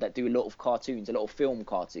company that do a lot of cartoons, a lot of film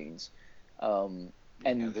cartoons. And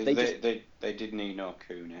they did Ni no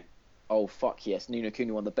Kuni. Oh fuck yes, Ni no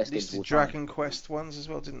Kuni, one of the best games of all time. Dragon Quest ones as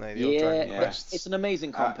well, didn't they? Dragon Quest. It's an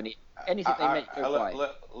amazing company. Anything they make, go buy.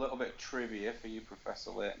 A little bit of trivia for you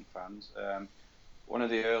Professor Layton fans. One of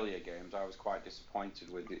the earlier games I was quite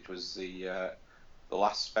disappointed with, which was the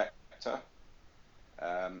Last Spectre.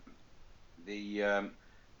 The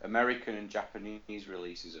American and Japanese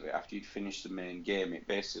releases of it, after you'd finished the main game, it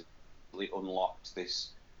basically unlocked this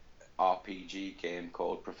RPG game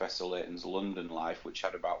called Professor Layton's London Life, which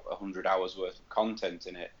had about 100 hours worth of content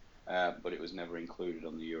in it, but it was never included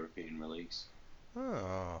on the European release.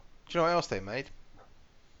 Oh. Do you know what else they made?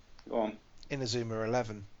 Go on. Inazuma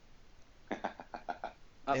 11.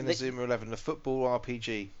 Inazuma 11, the football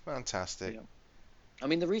RPG. Fantastic. Yeah. I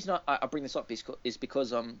mean, the reason I bring this up is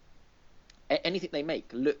because anything they make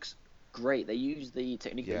looks great. They use the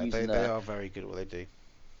technique they use. They are very good at what they do.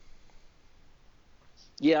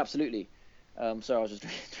 Yeah, absolutely. Sorry, I was just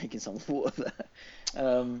drinking some water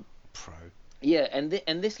there. Pro. Yeah, and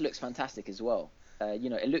this looks fantastic as well.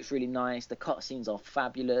 It looks really nice. The cutscenes are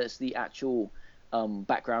fabulous. The actual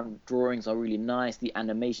background drawings are really nice. The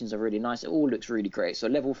animations are really nice. It all looks really great. So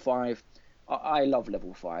Level 5, I love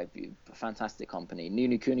Level 5. Fantastic company. Ni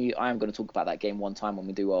no Kuni, I am going to talk about that game one time when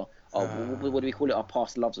we do our what do we call it? Our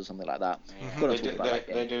past loves or something like that. Yeah.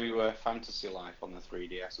 They do Fantasy Life on the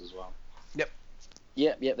 3DS as well.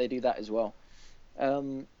 Yep, they do that as well.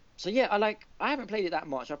 So yeah, I haven't played it that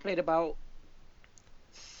much. I played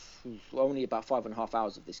only about 5.5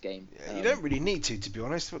 hours of this game. Yeah, you don't really need to be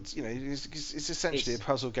honest. But, it's essentially a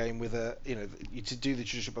puzzle game with you to do the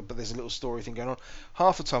traditional, but there's a little story thing going on.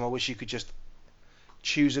 Half the time, I wish you could just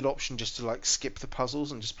choose an option just to skip the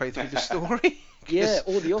puzzles and just play through the story. Yeah,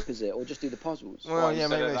 or the opposite, or just do the puzzles. Well, yeah,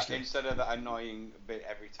 instead of that annoying bit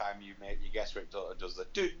every time you guess where it does the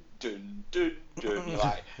dun dun dun dun. You're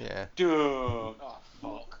like, dun. Oh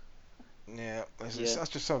fuck. Yeah, that's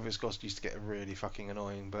just some of it's got used to get really fucking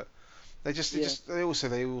annoying, but they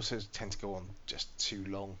also tend to go on just too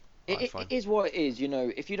long. It is what it is,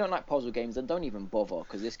 If you don't like puzzle games, then don't even bother,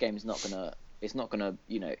 because this game's not gonna. It's not gonna,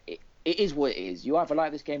 It is what it is. You either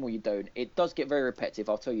like this game or you don't. It does get very repetitive,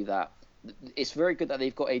 I'll tell you that. It's very good that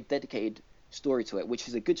they've got a dedicated story to it, which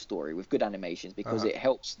is a good story with good animations, because it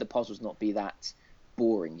helps the puzzles not be that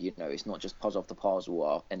boring. It's not just puzzle after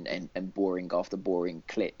puzzle and boring after boring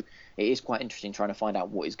clip. It is quite interesting trying to find out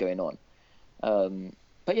what is going on.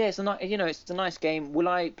 But yeah, it's a nice game. Will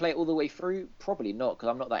I play it all the way through? Probably not, because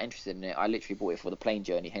I'm not that interested in it. I literally bought it for the plane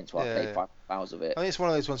journey, hence why I played 5 hours of it. I think it's one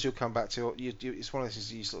of those ones you'll come back to. It's one of those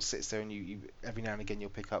things you sort of sits there and you every now and again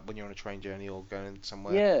you'll pick up when you're on a train journey or going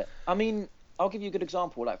somewhere. Yeah, I mean, I'll give you a good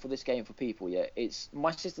example. Like for this game for people, it's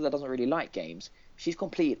my sister that doesn't really like games. She's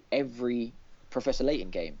completed every Professor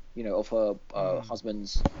Layton game, of her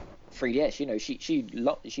husband's 3DS.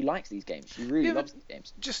 She likes these games. She really loves these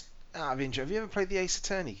games. Just out of interest, have you ever played the Ace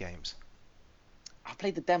Attorney games? I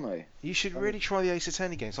played the demo. You should really try the Ace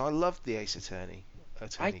Attorney games. I loved the Ace Attorney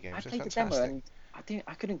games. I played the demo and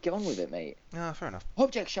I couldn't get on with it, mate. No, fair enough.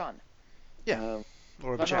 Objection. Yeah.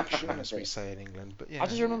 Or objection, as we say in England. But yeah. I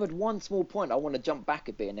just remembered one small point. I want to jump back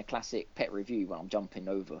a bit in a classic pet review when I'm jumping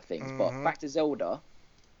over things. But back to Zelda.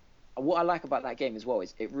 What I like about that game as well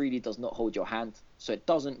is it really does not hold your hand. So it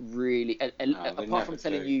doesn't really, apart from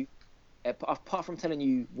telling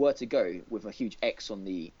you where to go with a huge X on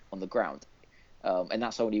the ground. And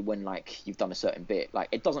that's only when like you've done a certain bit. Like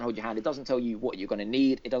it doesn't hold your hand. It doesn't tell you what you're going to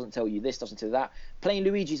need. It doesn't tell you this. Doesn't tell you that. Playing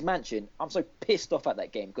Luigi's Mansion, I'm so pissed off at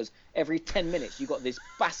that game because every 10 minutes you got this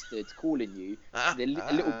bastard calling you. A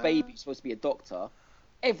little baby supposed to be a doctor.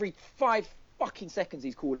 Every 5 fucking seconds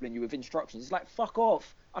he's calling you with instructions. It's like fuck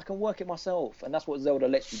off. I can work it myself, and that's what Zelda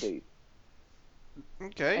lets you do.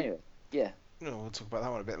 Okay. Anyway, yeah. No, we'll talk about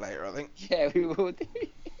that one a bit later, I think. Yeah, we will do.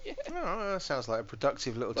 Yeah. Oh, that sounds like a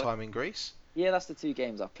productive little time in Greece. Yeah, that's the 2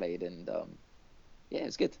 games I've played, and yeah,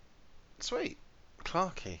 it's good. Sweet.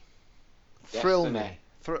 Clarky. Thrill me.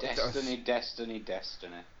 Destiny.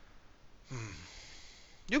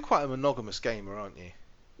 You're quite a monogamous gamer, aren't you?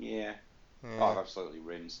 Yeah. Oh, I've absolutely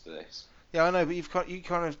rinsed this. Yeah, I know, but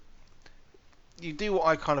you do what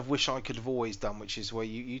I kind of wish I could have always done, which is where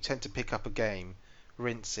you tend to pick up a game,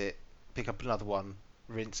 rinse it, pick up another one,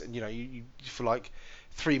 rinse, and you for like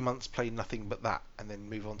 3 months play nothing but that, and then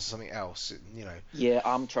move on to something else. Yeah,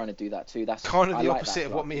 I'm trying to do that too. That's kind of the opposite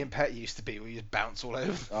of what me and Pet used to be, where you just bounce all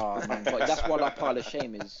over. Oh man, but that's why my pile of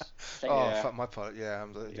shame is. Fuck my pile. Yeah,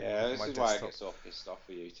 this is why I get so pissed off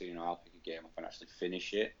with you two. I'll pick a game up and actually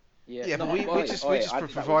finish it. Yeah, but we're just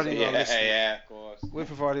providing our listeners. Yeah, of course. We're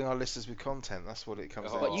providing our listeners with content. That's what it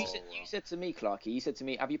comes down to. But you said to me, Clarky, you said to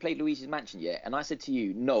me, have you played Luigi's Mansion yet? And I said to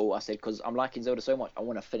you, no. I said because I'm liking Zelda so much, I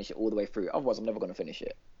want to finish it all the way through. Otherwise, I'm never going to finish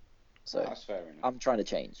it. So that's fair enough. I'm trying to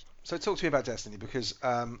change. So talk to me about Destiny because.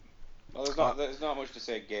 Well, there's not much to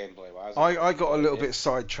say gameplay wise. I got a little bit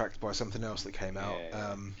sidetracked by something else that came out.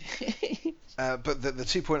 Yeah. But the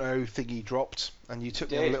 2.0 thingy dropped, and you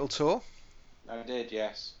took me on a little tour. I did,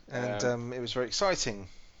 yes. And it was very exciting.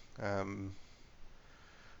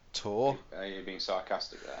 Tour. Are you being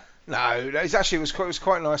sarcastic there? No, it was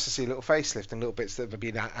quite nice to see a little facelift and little bits that have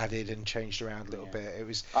been added and changed around a little bit. It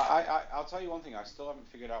was. I'll tell you one thing. I still haven't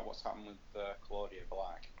figured out what's happened with Claudia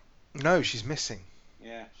Black. No, she's missing.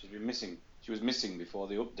 Yeah, she's been missing. She was missing before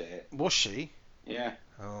the update. Was she? Yeah.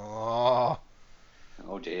 Oh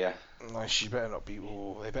dear. No, she better not be.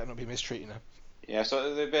 They better not be mistreating her. Yeah,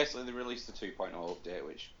 so they released the 2.0 update,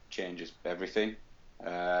 which changes everything.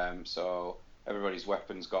 So everybody's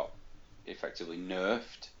weapons got effectively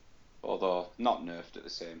nerfed, although not nerfed at the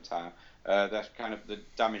same time. That's kind of the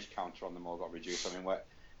damage counter on them all got reduced. I mean,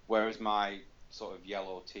 whereas my sort of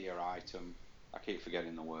yellow tier item, I keep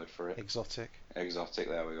forgetting the word for it. Exotic,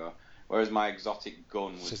 there we go. Whereas my exotic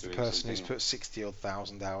gun was doing the person something... who's put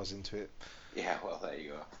 60,000 hours into it. Yeah, well, there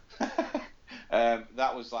you go.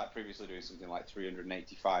 That was like previously doing something like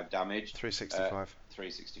 385 damage. 365.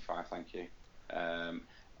 365, thank you.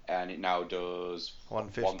 And it now does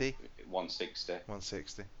 150. 160.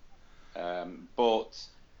 160. But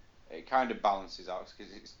it kind of balances out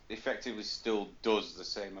because it effectively still does the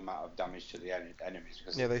same amount of damage to the enemies.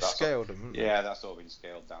 Because they've scaled them. Yeah, that's all been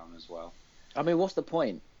scaled down as well. I mean, what's the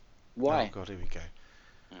point? Why? Oh god, here we go.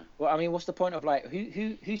 Well, I mean, what's the point of like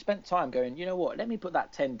who spent time going? You know what? Let me put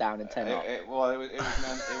that 10 down and 10 up. It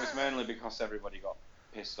was mainly because everybody got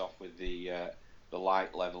pissed off with the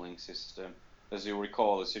light leveling system. As you'll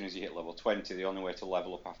recall, as soon as you hit level 20, the only way to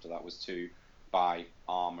level up after that was to buy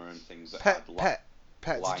armor and things that had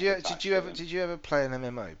Pet. Did you ever play an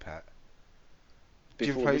MMO, Pet?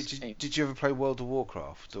 Did you ever play World of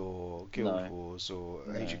Warcraft or Guild Wars or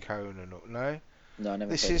Age of Conan? No. No, I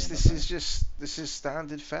never. This is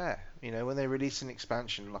standard fare. When they release an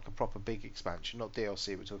expansion, like a proper big expansion, not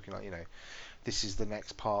DLC. We're talking like this is the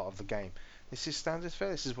next part of the game. This is standard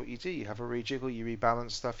fare. This is what you do. You have a rejiggle, you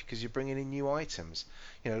rebalance stuff because you're bringing in new items.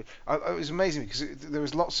 It was amazing because there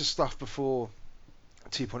was lots of stuff before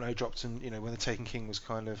 2.0 dropped, and when the Taken King was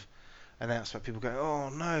kind of announced, about people going, oh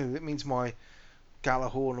no, it means my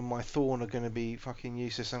Galahorn and my Thorn are going to be fucking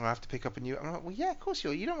useless, and I have to pick up a new. I'm like, well, yeah, of course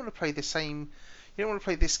you are. You don't want to play the same. You don't want to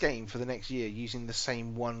play this game for the next year using the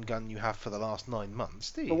same one gun you have for the last 9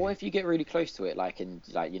 months, do you? But what if you get really close to it, I can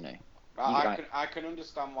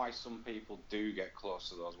understand why some people do get close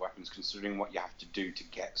to those weapons, considering what you have to do to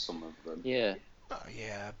get some of them. Yeah. Oh,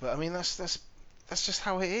 yeah, but I mean that's just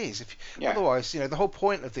how it is. Otherwise, the whole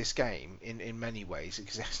point of this game, in many ways,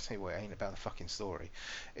 because it ain't about the fucking story,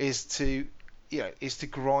 is to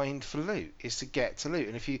grind for loot, is to get to loot.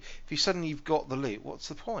 And if you suddenly you've got the loot, what's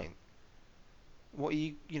the point? What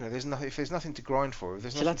are there's nothing. If there's nothing to grind for, if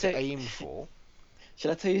there's nothing to aim for.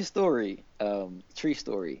 Shall I tell you a story? True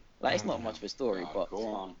story. Like, it's not much of a story, but go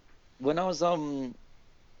on. When I was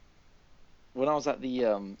at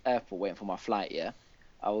the airport waiting for my flight, yeah,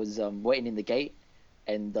 I was waiting in the gate,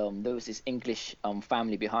 and there was this English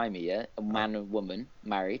family behind me, yeah, a man and woman,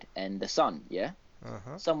 married, and the son, yeah.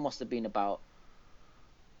 Son must have been about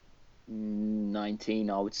 19,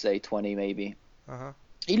 I would say 20 maybe.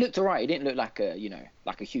 He looked alright. He didn't look like a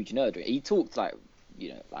huge nerd. He talked like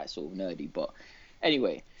sort of nerdy, but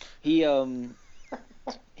anyway, he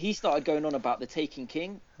started going on about the Taken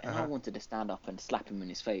King, and I wanted to stand up and slap him in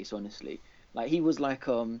his face, honestly. Like, he was like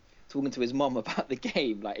talking to his mum about the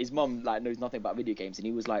game. Like, his mum knows nothing about video games, and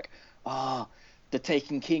he was like, the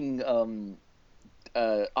Taken King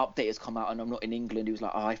update has come out and I'm not in England. He was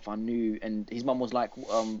like, if I knew. And his mum was like,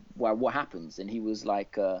 well, what happens? And he was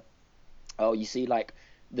like, you see, like,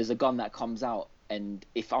 there's a gun that comes out, and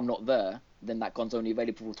if I'm not there, then that gun's only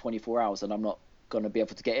available for 24 hours, and I'm not gonna be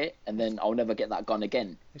able to get it, and then I'll never get that gun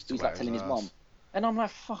again. He's like telling his mum, and I'm like,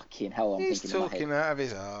 fucking hell, He's thinking talking in my head. out of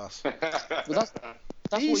his ass. Well,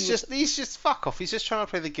 that's he's just fuck off. He's just trying to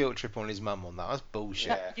play the guilt trip on his mum on that. That's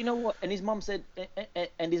bullshit. You know what? And his mum said,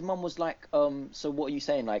 and his mum was like, so what are you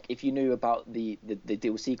saying? Like, if you knew about the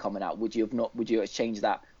DLC coming out, would you exchange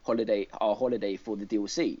that our holiday for the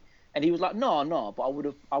DLC? And he was like, no, but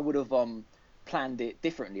I would have planned it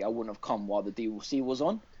differently. I wouldn't have come while the DLC was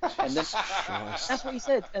on. And then that's what he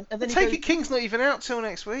said. And then the Taken King's not even out till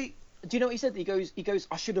next week. Do you know what he said? He goes,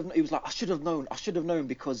 I should have. He was like, I should have known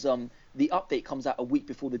because the update comes out a week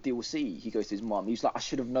before the DLC. He goes to his mum. He was like, I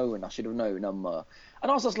should have known. And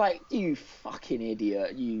I was just like, you fucking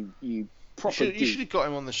idiot, you proper. You should have got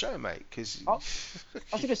him on the show, mate. Because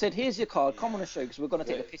I should have said, here's your card. Come on the show because we're gonna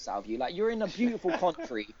take the piss out of you. Like, you're in a beautiful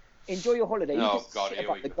country. Enjoy your holiday. You just shit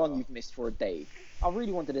about the gun you've missed for a day. I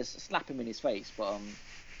really wanted to slap him in his face, but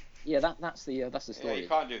yeah, that's the story. Yeah, you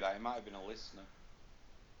can't do that. He might have been a listener.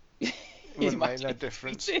 It wouldn't make no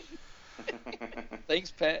difference.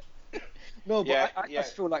 Thanks, pet. No, but I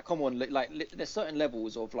just feel like, come on, like there's certain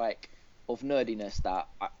levels of nerdiness that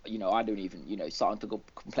I don't even starting to go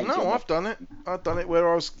complain. No, I've done it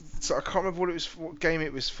where I can't remember what game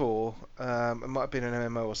it was for. It might have been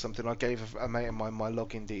an MMO or something. I gave a mate of mine my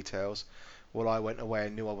login details while I went away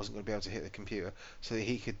and knew I wasn't going to be able to hit the computer, so that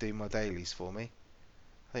he could do my dailies for me.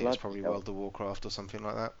 I think it was probably World of Warcraft or something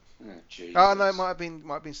like that. Oh no, it might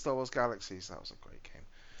have been Star Wars Galaxies. That was a great game.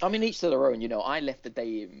 I mean, each to their own. I left the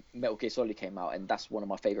day Metal Gear Solid came out, and that's one of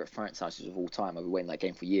my favourite franchises of all time. I've been waiting that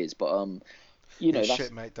game for years, but that's...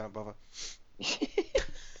 shit, mate. Don't bother.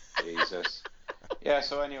 Jesus. Yeah.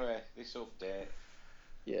 So anyway, this update.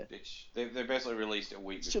 Yeah. They basically released it a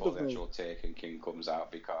week before the actual Taken King comes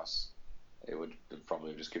out because it would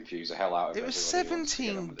probably just confuse the hell out of it. It was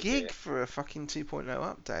 17 gig for a fucking 2.0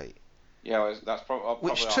 update. Yeah, that's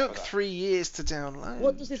probably which took 3 years to download.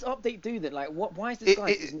 What does this update do then? Like, why is this guy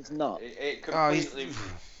using his nut? It completely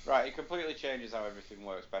it completely changes how everything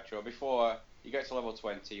works, Petro. Before you get to level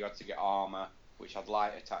 20, you had to get armor, which had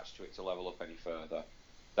light attached to it to level up any further.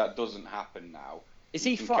 That doesn't happen now. Is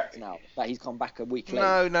he fucked now that he's come back a week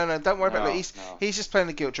later? No. Don't worry about it. He's just playing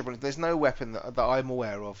the guilt trip. There's no weapon that I'm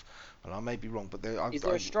aware of. Well, I may be wrong, but is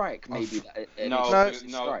there a strike? Maybe. No.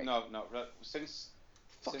 Since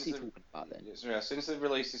What's he talking about then? Since they've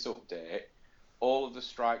released this update, all of the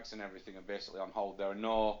strikes and everything are basically on hold. There are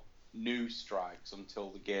no new strikes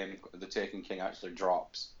until the Taken King actually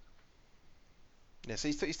drops. Yeah, so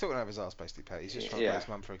he's talking out of his ass, basically, Pat. He's just trying to play his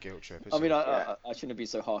mum for a guilt trip. I mean, I shouldn't be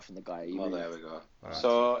so harsh on the guy. Well, there we go. Right.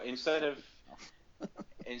 So instead of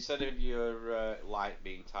your light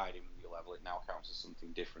being tied in with your level, it now counts as something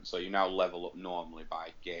different. So you now level up normally by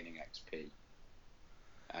gaining XP,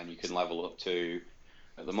 and you can level up to,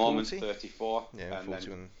 at the moment, 34,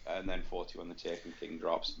 and then 40 when the Taken King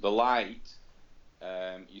drops. The light,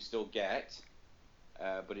 you still get,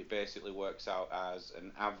 but it basically works out as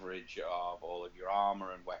an average of all of your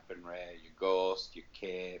armor and weaponry, your dust, your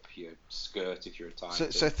cape, your skirt if you're a So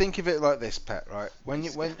Titan. think of it like this, Pet. Right? When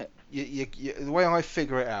you the way I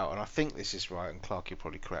figure it out, and I think this is right, and Clark, you'll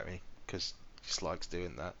probably correct me because he just likes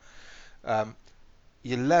doing that.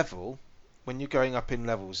 Your level, when you're going up in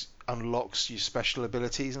levels, unlocks your special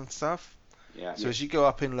abilities and stuff. Yeah. So as you go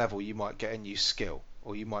up in level, you might get a new skill,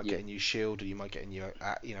 or you might Yeah. get a new shield, or you might get a new,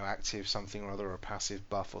 active something or other, or a passive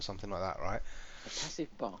buff, or something like that, right? A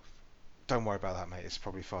passive buff. Don't worry about that, mate. It's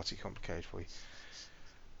probably far too complicated for you.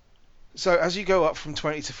 So as you go up from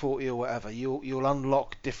 20 to 40 or whatever, you'll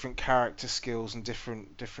unlock different character skills and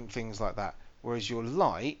different things like that. Whereas your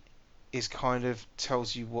light is kind of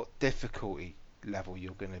tells you what difficulty level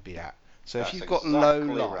you're going to be at. So That's if you've got low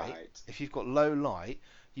exactly light, right. if you've got low light,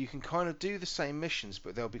 you can kind of do the same missions,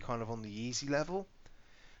 but they'll be kind of on the easy level.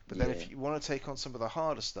 But then if you want to take on some of the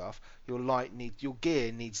harder stuff, your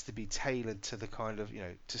gear needs to be tailored to the kind of,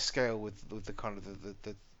 to scale with the kind of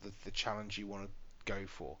the challenge you want to go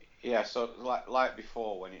for. Yeah, so like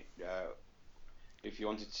before, when if you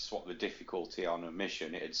wanted to swap the difficulty on a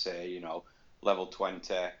mission, it'd say, level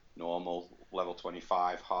 20 normal, level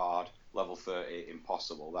 25 hard, level 30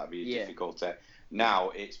 impossible. That'd be your difficulty. Now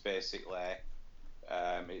it's basically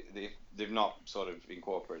they've not sort of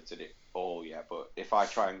incorporated it all yet. But if I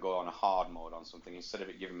try and go on a hard mode on something, instead of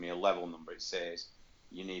it giving me a level number, it says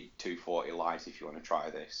you need 240 light if you want to try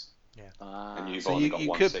this. Yeah. And you've only got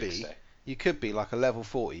 160. You could be like a level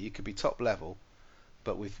 40. You could be top level,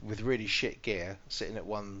 but with really shit gear, sitting at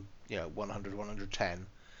 100, 110.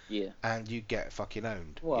 Yeah. And you get fucking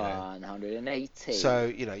owned. 180. So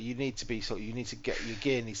you need to be you need to get your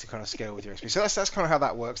gear needs to kind of scale with your XP. So that's kind of how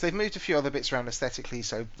that works. They've moved a few other bits around aesthetically.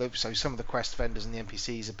 So some of the quest vendors and the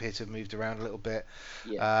NPCs appear to have moved around a little bit.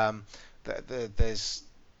 Yeah. There's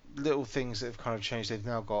little things that have kind of changed. They've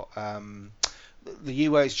now got the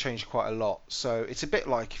UI's changed quite a lot. So it's a bit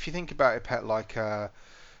like, if you think about it, Pet, like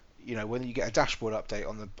when you get a dashboard update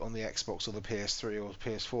on the Xbox or the PS3 or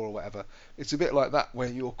PS4 or whatever, it's a bit like that, where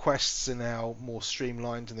your quests are now more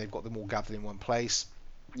streamlined and they've got them all gathered in one place.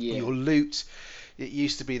 Yeah. Your loot, it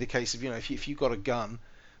used to be the case of, if you got a gun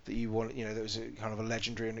that you want, that was a kind of a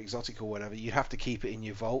legendary and exotic or whatever, you have to keep it in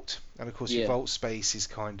your vault, and of course your vault space is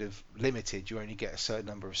kind of limited. You only get a certain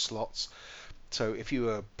number of slots. So if you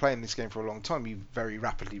were playing this game for a long time, you very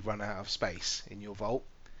rapidly run out of space in your vault.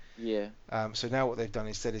 Yeah. So now what they've done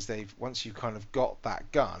instead is once you've kind of got that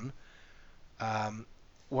gun,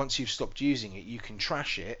 once you've stopped using it, you can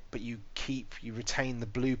trash it, but you retain the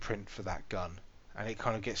blueprint for that gun, and it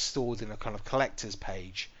kind of gets stored in a kind of collector's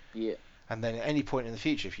page. Yeah. And then at any point in the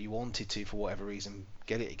future, if you wanted to, for whatever reason,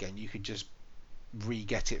 get it again, you could just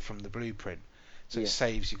re-get it from the blueprint. So it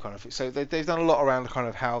saves you kind of. So they've done a lot around kind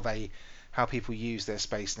of how people use their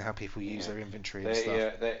space and how people use their inventory and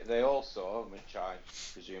stuff. They also, which I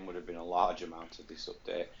presume would have been a large amount of this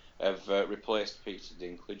update, have replaced Peter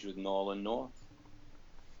Dinklage with Nolan North.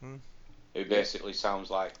 Who basically sounds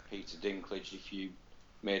like Peter Dinklage if you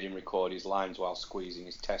made him record his lines while squeezing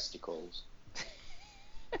his testicles.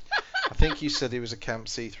 I think you said he was a Camp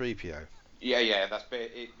C-3PO. Yeah, that's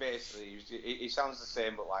it. Basically, he sounds the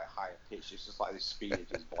same but like higher pitched. It's just like this speed of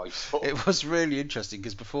his voice. It was really interesting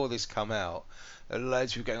because before this come out,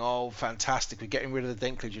 loads of people going, "Oh, fantastic! We're getting rid of the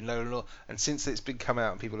Dinklage and no." And since it's been come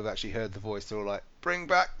out and people have actually heard the voice, they're all like, "Bring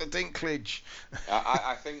back the Dinklage."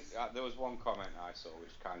 I think there was one comment I saw which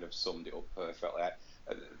kind of summed it up perfectly.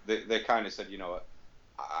 They kind of said,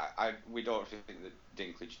 we don't think that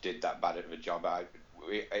Dinklage did that bad of a job.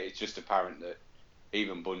 It's just apparent that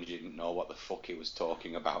even Bungie didn't know what the fuck he was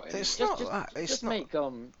talking about. Anyway.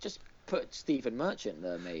 Just put Stephen Merchant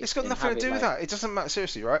there, mate. It's got nothing to do with that. It doesn't matter.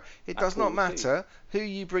 Seriously, right? It does not matter who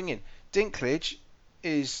you bring in. Dinklage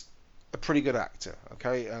is a pretty good actor,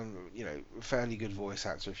 okay, fairly good voice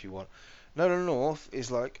actor if you want. Nolan North is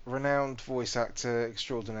like renowned voice actor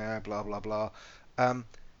extraordinaire, blah blah blah.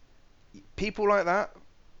 People like that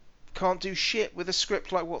can't do shit with a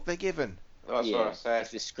script like what they're given. That's what I said.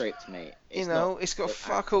 It's the script, mate. It's got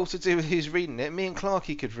fuck all to do with who's reading it. Me and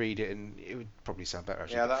Clarky could read it, and it would probably sound better.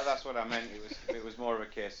 Actually. Yeah, that's what I meant. It was more of a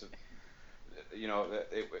case of,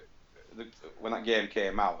 when that game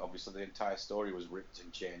came out, obviously the entire story was ripped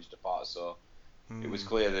and changed apart. So it was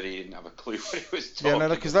clear that he didn't have a clue what he was talking about.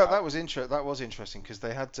 Because that was interesting because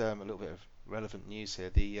they had a little bit of relevant news here.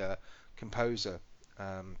 The composer.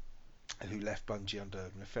 Who left Bungie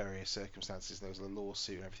under nefarious circumstances. There was a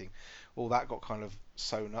lawsuit and everything. All that got kind of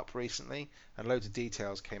sewn up recently, and loads of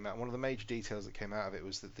details came out. One of the major details that came out of it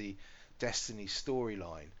was that the Destiny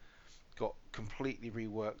storyline got completely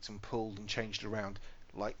reworked and pulled and changed around,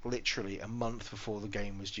 like literally a month before the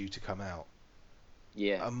game was due to come out.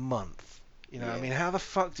 Yeah. A month. You know, I mean, how the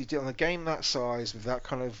fuck do you do it on a game that size with that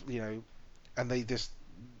kind of, and they just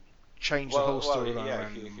change the whole storyline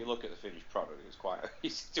around. If you look at the finished product, it's quite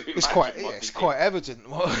easy to imagine. It's quite evident.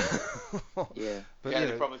 But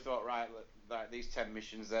they probably thought, right, these 10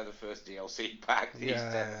 missions, they're the first DLC pack. These 10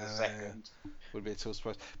 are the second. Would be a total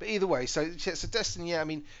surprise. But either way, so Destiny. I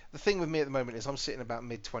mean, the thing with me at the moment is I'm sitting about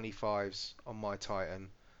mid 25s on my Titan,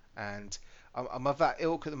 and I'm of that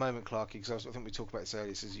ilk at the moment, Clarky, because I think we talked about this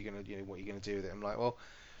earlier. Says you're gonna, what you're gonna do with it. I'm like, well,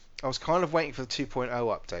 I was kind of waiting for the 2.0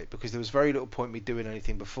 update because there was very little point me doing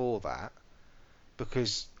anything before that,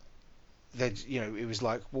 because it was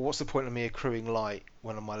like, well, what's the point of me accruing light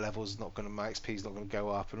when my level's not going to, my XP's not going to go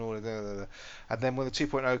up and all of that. And then when the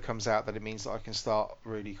 2.0 comes out, then it means that I can start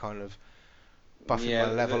really kind of buffing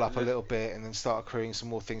my level up a little bit, and then start accruing some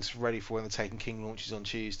more things ready for when the Taken King launches on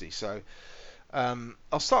Tuesday. So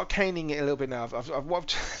I'll start caning it a little bit now. I'm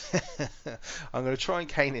going to try and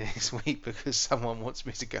cane it this week because someone wants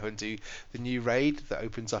me to go and do the new raid that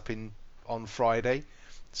opens up on Friday.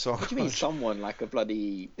 So what do you mean, someone like a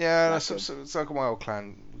bloody? Yeah, it's like my old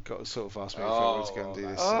clan. We've got to sort of ask me if I want to go and do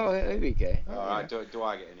this. Oh, there we go. Alright, do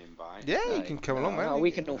I get an invite? Yeah, you can come along, man. We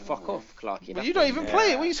can all fuck off, Clarky. But you don't even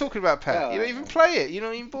play it. What are you talking about, Pet? You don't even play it. You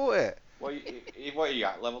don't even bought it. What are you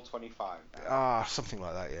at? Level 25? Something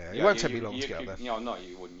like that. Yeah. It won't take me long to get up there. No,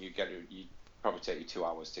 you wouldn't. You'd probably take you 2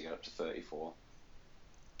 hours to get up to 34.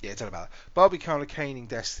 Yeah, don't know about that. But I'll be kind of caning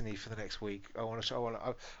Destiny for the next week. I want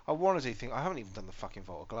to do things. I haven't even done the fucking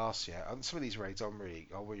Vault of Glass yet. And some of these raids I really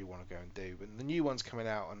want to go and do. But the new one's coming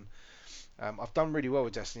out, and I've done really well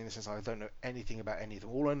with Destiny in the sense I don't know anything about any of them.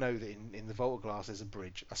 All I know that in the Vault of Glass there's a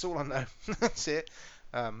bridge. That's all I know. That's it.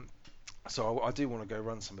 So I do want to go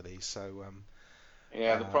run some of these. So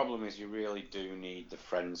the problem is you really do need the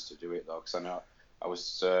friends to do it though, because I know I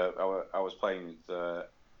was playing with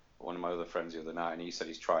one of my other friends the other night, and he said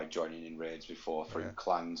he's tried joining in raids before through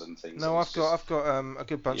clans and things. No, I've got a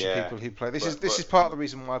good bunch of people who play. This is part of the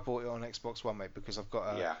reason why I bought it on Xbox One, mate, because I've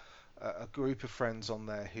got a group of friends on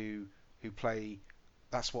there who play.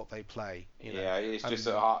 That's what they play. It's just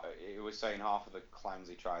that it was saying half of the clans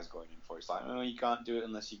he tries going in for. It's like, you can't do it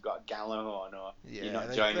unless you've got Gallahorn, or you're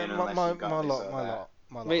not joining unless you've got my lot.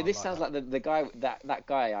 Mate, this sounds like the guy that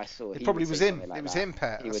guy I saw. It probably was him. It was him,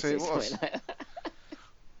 Pat. That's who it was.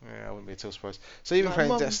 Yeah, I wouldn't be at all surprised. So you've been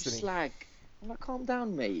playing Destiny. Slag. I'm like, calm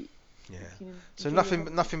down, mate. Yeah. So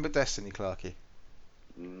nothing but Destiny, Clarky.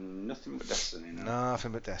 Nothing but Destiny. No.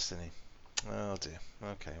 Nothing but Destiny. Oh dear.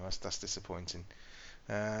 Okay, that's disappointing.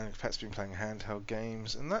 And Pat's been playing handheld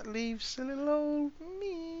games, and that leaves a little old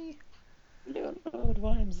me. Little old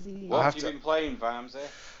Vimesy. What have you been playing, Vimesy?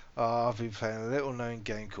 I've been playing a little-known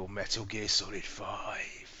game called Metal Gear Solid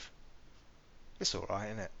 5. It's all right,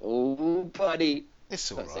 isn't it? Oh, buddy.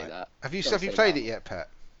 It's all right. Have you played it yet, Pat?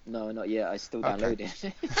 No, not yet. I still downloaded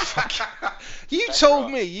it. You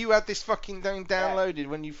told me you had this fucking downloaded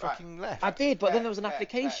when you fucking left. I did, but then there was an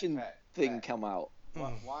application thing come out.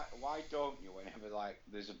 Why don't you, whenever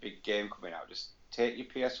there's a big game coming out, just take your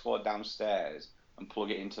PS4 downstairs and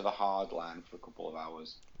plug it into the hard line for a couple of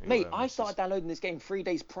hours? Mate, I started downloading this game 3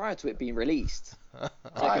 days prior to it being released. So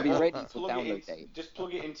I could be ready for download date. Just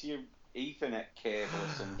plug it into your Ethernet cable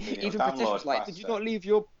or something. Even Patricia's like, did you not leave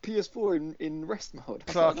your PS4 in rest mode?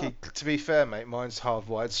 Clarky, to be fair, mate, mine's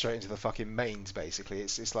hardwired straight into the fucking mains. Basically,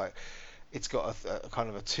 it's like it's got a kind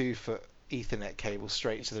of a 2-foot Ethernet cable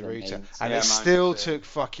straight to the router, and it still took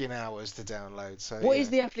fucking hours to download. So what is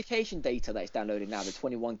the application data that it's downloading now? The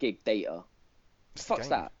 21 gig data. Fuck's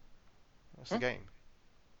that? What's the game?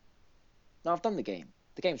 No, I've done the game.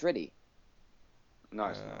 The game's ready. No,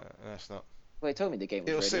 it's not. No, it's not. Well, it told me the game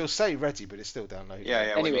was ready. It'll say ready, but it's still downloading.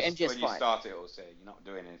 Yeah. Anyway, when MGS5. you start it, it'll say you're not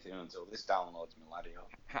doing anything until this downloads my laddie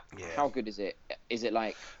up. How good is it? Is it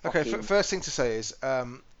like? Okay, first thing to say is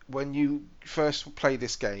when you first play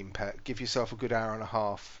this game, Pet, give yourself a good hour and a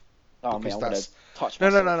half. Oh, mate, I'm gonna touch No.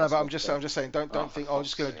 myself. But I'm just saying, don't think. I'm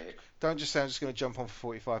just gonna jump on for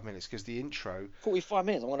 45 minutes because the intro. 45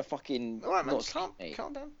 minutes. I want to fucking. All right, man.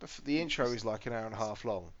 Calm down. The intro is like an hour and a half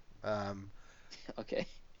long. Okay.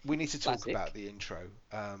 We need to talk about the intro.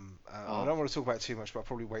 I don't want to talk about it too much, but I'll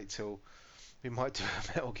probably wait till we might do a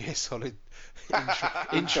Metal Gear Solid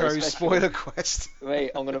intro spoiler quest. Mate,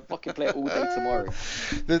 I'm gonna fucking play it all day tomorrow.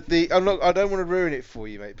 I don't want to ruin it for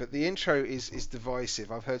you, mate, but the intro is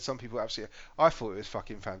divisive. I've heard some people absolutely. I thought it was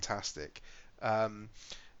fucking fantastic. The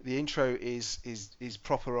intro is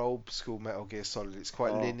proper old school Metal Gear Solid. It's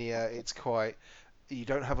quite linear. It's quite. You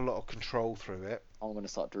don't have a lot of control through it. I'm gonna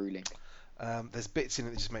start drooling. There's bits in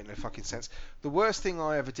it that just make no fucking sense. The worst thing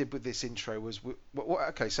I ever did with this intro was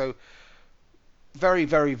okay, so very,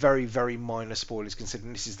 very, very, very minor spoilers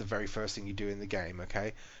considering this is the very first thing you do in the game.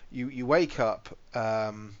 Okay, you wake up,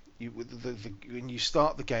 when you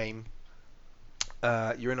start the game.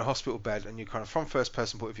 You're in a hospital bed and you're kind of from first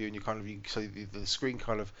person point of view, and so the screen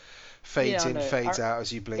kind of fades in, fades out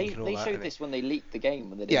as you blink and all they that. They showed this when they leaked the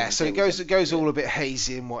game. So it goes all a bit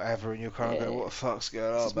hazy and whatever, and you're kind of going, what the fuck's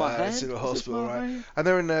going on, man? It's in a hospital, right? And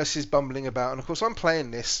there are nurses bumbling about, and of course I'm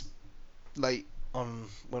playing this late on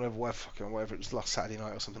whatever it was, last Saturday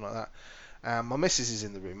night or something like that. My missus is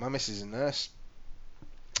in the room. My missus is a nurse,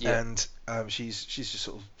 and she's just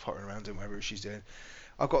sort of pottering around doing whatever she's doing.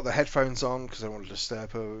 I've got the headphones on because I don't want to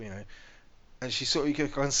disturb her, and she sort of, you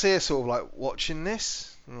can see her sort of like watching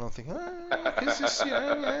this, and I'm thinking, is this, all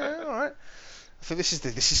right. So this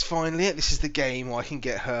is finally it. This is the game where I can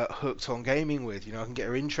get her hooked on gaming with. I can get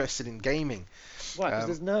her interested in gaming. Why? Because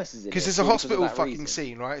there's nurses in it. Because there's a hospital fucking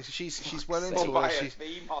scene, right? So she's well into it. By a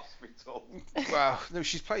theme hospital. Well, no,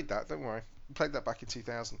 she's played that. Don't worry, played that back in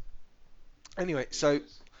 2000. Anyway, so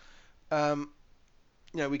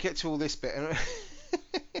we get to all this bit, and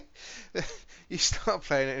you start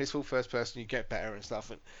playing it, and it's all first person. You get better and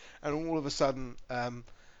stuff, and all of a sudden,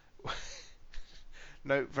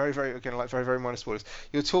 no, very, very, again, like very, very minor spoilers.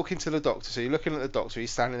 You're talking to the doctor, so you're looking at the doctor. He's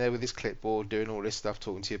standing there with his clipboard, doing all this stuff,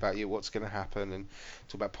 talking to you about what's going to happen, and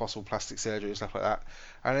talk about possible plastic surgery and stuff like that.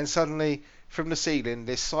 And then suddenly, from the ceiling,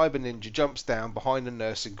 this cyber ninja jumps down behind the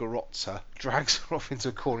nurse and garrots her, drags her off into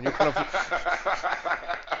a corner.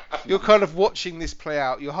 You're kind of watching this play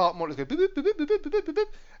out. Your heart monitor goes boop, boop, boop, boop, boop, boop, boop, boop.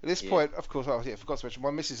 At this point, of course, I forgot to mention,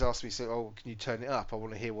 my missus asked me, can you turn it up? I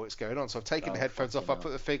want to hear what's going on. So I've taken the headphones off, I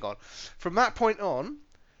put the thing on. From that point on,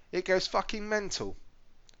 it goes fucking mental,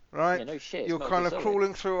 right? Yeah, no shit. You're kind of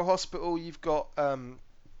crawling through a hospital. You've got,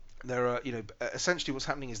 there are, essentially what's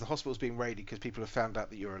happening is the hospital's being raided because people have found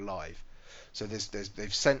out that you're alive. So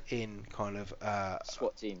they've sent in kind of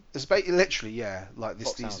SWAT team. There's literally like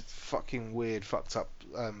these fucking weird fucked up.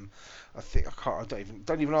 Don't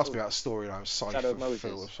even ask me about storyline. Shadow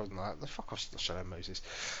Moses or something like that. Fuck off, Shadow Moses.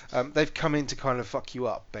 They've come in to kind of fuck you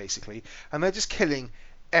up basically, and they're just killing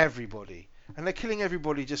everybody. And they're killing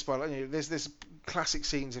everybody just by there's classic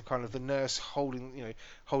scenes of kind of the nurse holding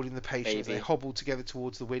the patient. They hobble together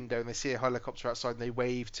towards the window and they see a helicopter outside and they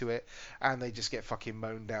wave to it and they just get fucking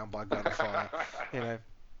mown down by gunfire,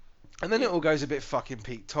 And then it all goes a bit fucking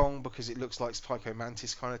Pete Tong because it looks like Psycho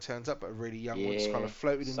Mantis kind of turns up, but a really young one's kind of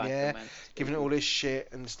floating in the air, giving it all this shit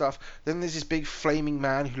and stuff. Then there's this big flaming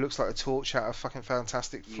man who looks like a torch out of fucking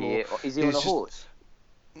Fantastic Four. Yeah, is he on a horse?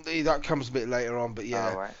 That comes a bit later on, but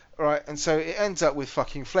yeah. Right, and so it ends up with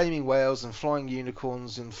fucking flaming whales and flying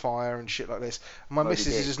unicorns and fire and shit like this. And my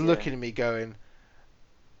missus is just looking at me going...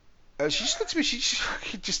 she just looked at me, she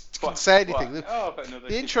just couldn't say anything.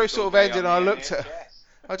 The intro sort of ended and I looked at her.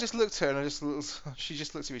 I just looked at her and she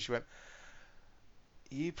just looked at me, she went...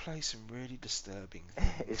 You play some really disturbing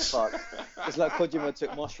things. It's like Kojima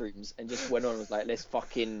took mushrooms and just went on and was like, let's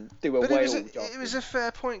fucking do a whale jump. It was a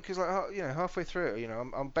fair point because, halfway through it,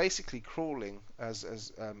 I'm basically crawling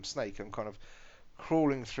as Snake. I'm kind of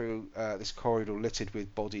crawling through this corridor littered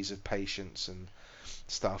with bodies of patients and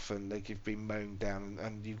stuff, and they've been mown down,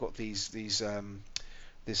 and you've got this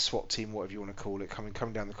SWAT team, whatever you want to call it,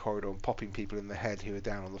 coming down the corridor and popping people in the head who are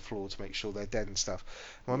down on the floor to make sure they're dead and stuff.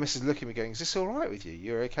 And my missus looking at me going, is this alright with you?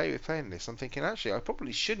 You're okay with playing this? I'm thinking, actually, I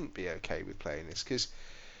probably shouldn't be okay with playing this, because...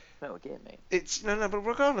 Metal Gear, mate. It's... No, but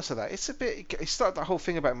regardless of that, it's a bit... It started that whole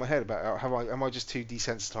thing about in my head about am I just too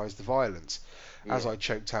desensitised to violence as I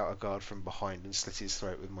choked out a guard from behind and slit his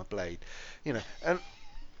throat with my blade. And...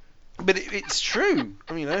 But it's true.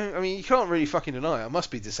 I mean, you can't really fucking deny it. I must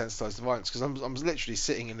be desensitized to violence because I'm literally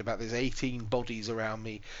sitting in about there's 18 bodies around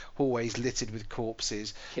me, hallways littered with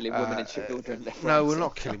corpses. Killing women and children. No, we're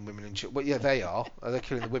not killing women and children. Well, yeah, they are. They're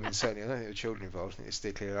killing the women certainly. I don't think the children involved. I think it's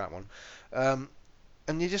still clear that one.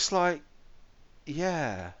 And you're just like,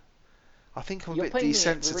 yeah, I think I'm a bit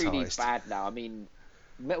desensitized. You're playing it really bad now. I mean,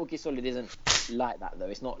 Metal Gear Solid isn't like that though.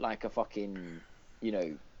 It's not like a fucking,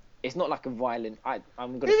 It's not like a violent. I'm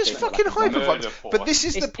gonna. It was fucking hyper-violent, but this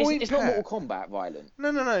is the point. It's not Mortal Kombat violent. No.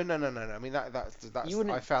 I mean that's.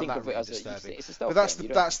 I found that really disturbing. But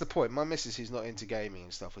that's the point. My missus, who's not into gaming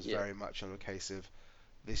and stuff, was very much on a case of,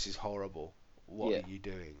 this is horrible. What are you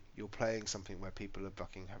doing? You're playing something where people are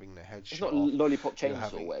fucking having their heads shot off. It's not Lollipop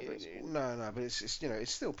Chainsaw or whatever it's called. No, but it's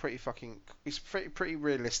it's still pretty fucking. It's pretty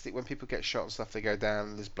realistic. When people get shot and stuff, they go down.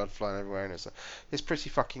 And there's blood flying everywhere, and it's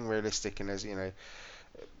pretty fucking realistic. And there's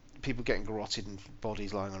people getting garroted and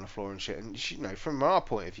bodies lying on the floor and shit. And from our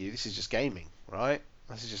point of view, this is just gaming, right?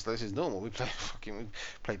 This is normal. We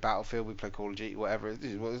play Battlefield, we play Call of Duty, whatever.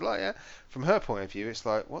 This is what it's like. Yeah. From her point of view, it's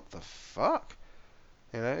like, what the fuck?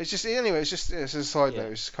 You know, it's just anyway. It's a side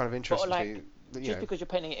note. It's kind of interesting But to like, me. You just know. because you're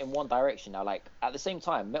painting it in one direction now, like at the same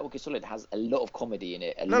time, Metal Gear Solid has a lot of comedy in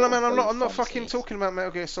it. No, man. Of very I'm not fun fucking scenes. talking about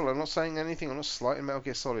Metal Gear Solid. I'm not saying anything. I'm not slighting Metal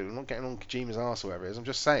Gear Solid. I'm not getting on Kojima's ass or whatever it is. I'm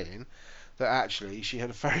just saying that actually she had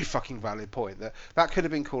a very fucking valid point. That could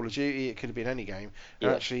have been Call of Duty. It could have been any game.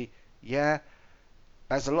 And actually, yeah,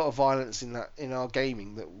 there's a lot of violence in our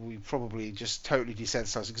gaming that we probably just totally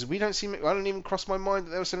desensitized because we don't seem. I don't even cross my mind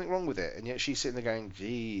that there was something wrong with it, and yet she's sitting there going,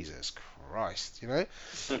 Jesus Christ, you know?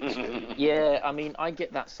 Yeah, I mean, I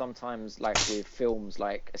get that sometimes, like with films,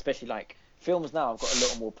 like especially like films now. I've got a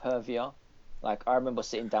little more pervia. Like I remember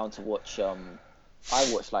sitting down to watch. I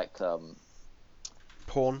watched like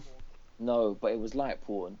Porn. no, but it was like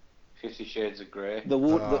porn. 50 Shades of Grey. The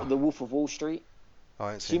Wolf of Wall Street.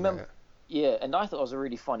 I ain't Do you seen remember? that. Yeah, and I thought it was a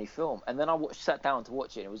really funny film. And then sat down to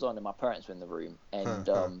watch it. And it was on, and my parents were in the room,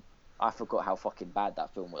 and I forgot how fucking bad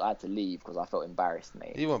that film was. I had to leave because I felt embarrassed,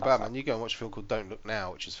 mate. You weren't bad, man. You go and watch a film called Don't Look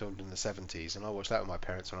Now, which was filmed in the 70s, and I watched that with my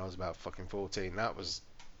parents when I was about fucking 14. That was...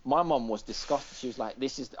 My mum was disgusted. She was like,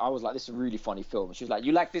 I was like, this is a really funny film. And she was like,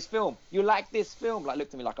 you like this film? You like this film? Like,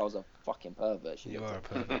 looked at me like I was a fucking pervert. You are a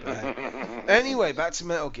pervert, but hey. Anyway, back to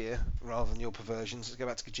Metal Gear, rather than your perversions. Let's go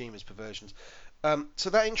back to Kojima's perversions. So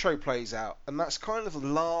that intro plays out, and that's kind of the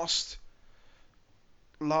last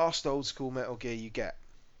old school Metal Gear you get.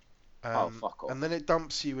 Fuck off. And then it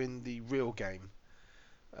dumps you in the real game.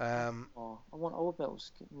 I want old Metal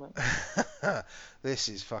Gear. This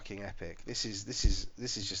is fucking epic. This is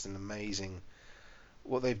just an amazing.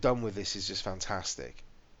 What they've done with this is just fantastic.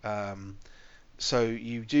 So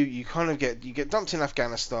you get dumped in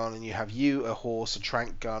Afghanistan, and you have a horse, a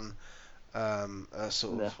trank gun, a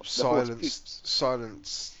sort of silenced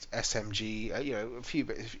SMG, a few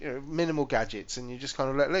minimal gadgets, and you just kind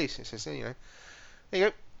of let loose. It says, there you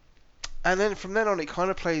go. And then from then on, it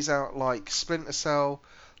kind of plays out like Splinter Cell,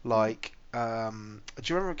 like do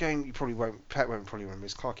you remember a game you probably won't probably remember?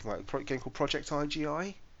 It's Clarky might a game called Project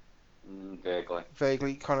IGI.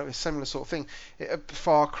 Vaguely, kind of a similar sort of thing.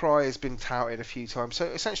 Far Cry has been touted a few times. So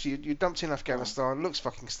essentially, you're dumped in Afghanistan. Looks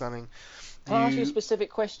fucking stunning. Can I ask you a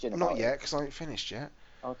specific question? Not yet, because I ain't finished yet.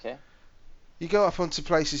 Okay. You go up onto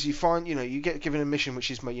places, you find, you get given a mission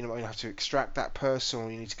which is, you have to extract that person,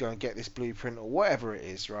 or you need to go and get this blueprint, or whatever it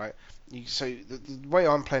is, right? So the way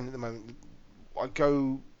I'm playing at the moment, I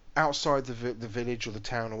go outside the village or the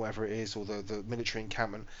town or whatever it is, or the military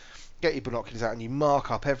encampment, get your binoculars out, and you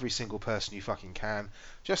mark up every single person you fucking can,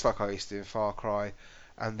 just like I used to in Far Cry,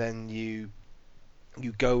 and then you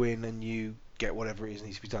go in and you get whatever it is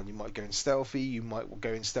needs to be done. You might go in stealthy, you might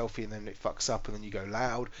go in stealthy and then it fucks up and then you go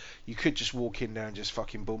loud. You could just walk in there and just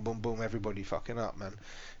fucking boom, boom, boom, everybody fucking up, man.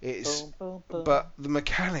 It's boom, boom, boom. But the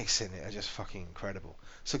mechanics in it are just fucking incredible.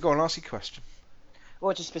 So go on, ask your question.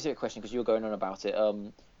 Well, just a specific question because you were going on about it.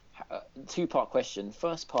 Two-part question.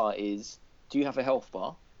 First part is, do you have a health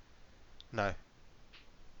bar? No.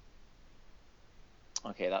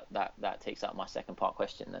 Okay, that takes out my second part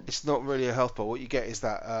question then. It's not really a health bar. What you get is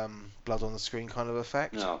that blood on the screen kind of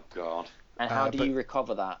effect. Oh God. And how do you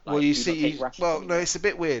recover that? Like, well, no, it's a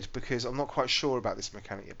bit weird because I'm not quite sure about this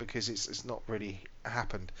mechanic yet because it's not really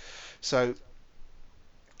happened. So,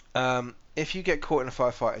 if you get caught in a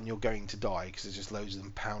firefight and you're going to die because there's just loads of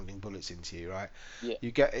them pounding bullets into you, right? Yeah. You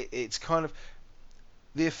get it's kind of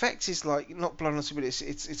the effect is like not blood on the screen, but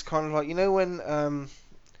it's kind of like when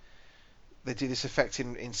they do this effect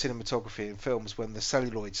in cinematography in films when the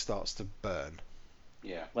celluloid starts to burn.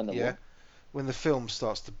 Yeah. When the film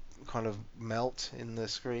starts to kind of melt in the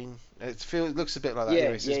screen. It looks a bit like that.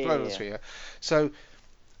 It's blood on the screen. Yeah. So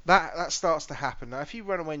that starts to happen. Now, if you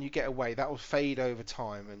run away and you get away, that will fade over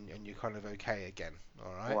time, and you're kind of okay again.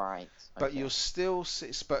 All right. Right. But okay. you'll still.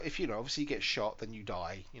 But if obviously you get shot, then you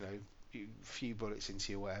die. A few bullets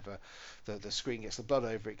into you, whatever. The screen gets the blood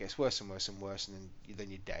over it, gets worse and worse and worse, and then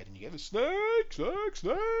you're dead, and you get the snake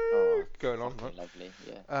going on. Right? Lovely.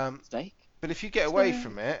 Yeah. Snake. But if you get away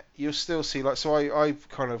from it, you'll still see so I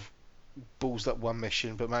kind of ballsed up one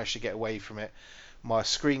mission, but managed to get away from it. My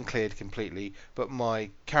screen cleared completely, but my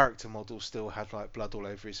character model still had like blood all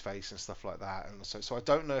over his face and stuff like that, and so I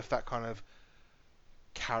don't know if that kind of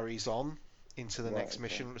carries on into the next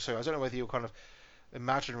mission. So I don't know whether your kind of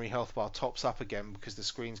imaginary health bar tops up again because the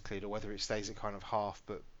screen's cleared, or whether it stays at kind of half,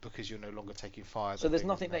 but because you're no longer taking fire. So there's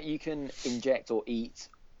nothing that you can inject or eat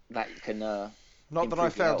that can. Not that I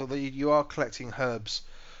found, although you are collecting herbs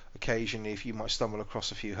occasionally. If you might stumble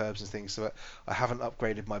across a few herbs and things, so I haven't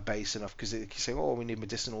upgraded my base enough because it keeps saying, "Oh, we need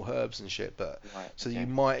medicinal herbs and shit." But you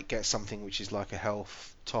might get something which is like a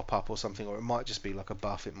health top up or something, or it might just be like a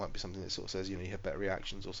buff. It might be something that sort of says you have better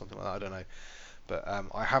reactions or something like that. I don't know. But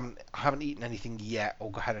I haven't eaten anything yet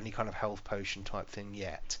or had any kind of health potion type thing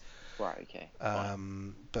yet. Right. Okay.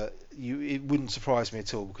 But it wouldn't surprise me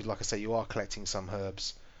at all because, like I say, you are collecting some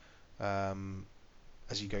herbs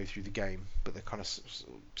as you go through the game, but they're kind of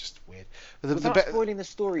just weird. But Without spoiling the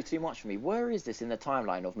story too much for me, where is this in the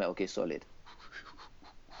timeline of Metal Gear Solid?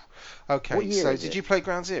 Okay, so did you play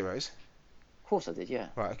Ground Zeroes? Of course I did, yeah.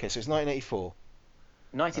 Right, okay, so it's 1984.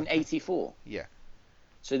 1984? Okay. Yeah.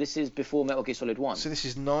 So this is before Metal Gear Solid 1? So this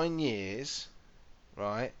is 9 years,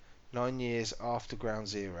 right? 9 years after Ground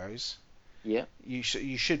Zeroes. Yeah. You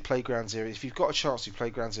should play Ground Zeroes. If you've got a chance to play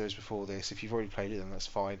Ground Zeroes before this, if you've already played it, then that's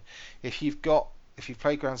fine. If you've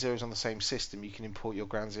played Ground Zeroes on the same system, you can import your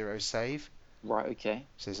Ground Zeroes save. Right, okay.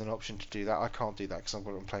 So there's an option to do that. I can't do that because I'm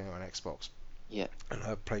playing it on Xbox. Yeah. And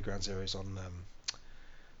I play Ground Zeroes on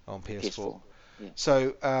PS4. PS4. Yeah.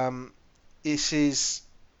 So this is.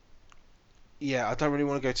 Yeah, I don't really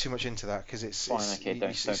want to go too much into that because it's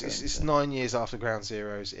 9 years after Ground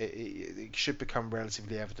Zeroes. It should become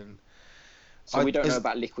relatively evident. So we don't know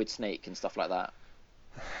about Liquid Snake and stuff like that?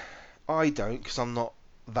 I don't, because I'm not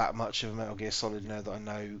that much of a Metal Gear Solid nerd that I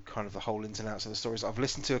know kind of the whole ins and outs of the stories. I've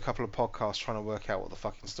listened to a couple of podcasts trying to work out what the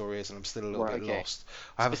fucking story is, and I'm still a little bit lost.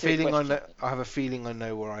 I have a feeling I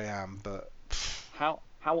know where I am, but how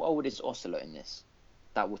old is Ocelot in this?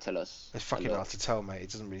 That will tell us. It's fucking hard to tell, mate.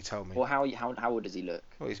 It doesn't really tell me. Well, how old does he look?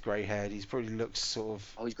 Well, he's grey haired. He probably looks sort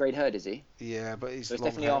of. Oh, he's grey haired, is he? Yeah, but he's. So it's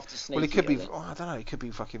definitely after Snake. Well, he could be. I don't know. He could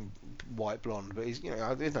be fucking white blonde, but he's.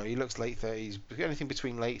 I don't know. He looks late 30s. Anything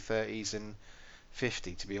between late 30s and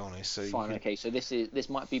 50, to be honest. So fine. Okay, so this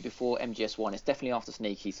might be before MGS1. It's definitely after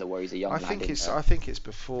Snake Eater, where he's a young lad. I think it's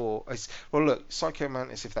before. Well, look, Psycho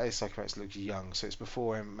Mantis. If that is Psycho Mantis, looks young, so it's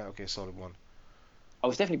before Metal Gear Solid 1. Oh,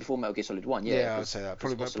 it's definitely before Metal Gear Solid 1, yeah. Yeah, I would say that.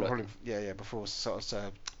 Probably before sort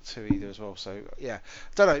of 2 either as well. So yeah,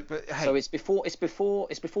 don't know, but hey. So it's before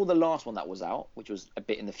the last one that was out, which was a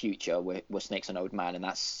bit in the future, where Snake's an old man, and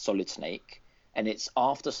that's Solid Snake, and it's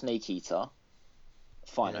after Snake Eater.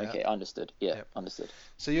 Fine, yeah. Okay, understood. Yeah, yep. Understood.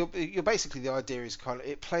 So you're basically, the idea is kind of,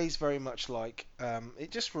 it plays very much like it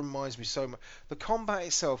just reminds me so much. The combat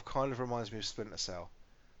itself kind of reminds me of Splinter Cell.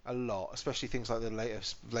 A lot, especially things like the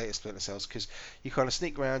later Splinter Cells, because you kind of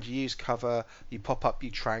sneak around, you use cover, you pop up, you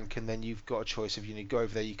trank, and then you've got a choice of, go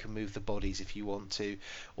over there, you can move the bodies if you want to,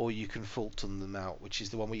 or you can Fulton them out, which is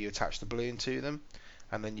the one where you attach the balloon to them,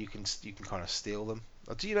 and then you can kind of steal them.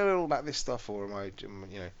 Do you know all about this stuff, or am I,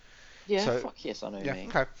 Yeah, so, fuck yes, I know. Yeah, mate.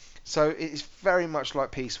 Okay. So it's very much like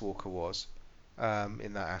Peace Walker was,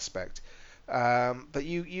 in that aspect. But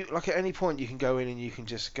you like at any point you can go in and you can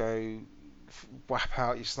just go whap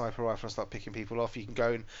out your sniper rifle and start picking people off. You can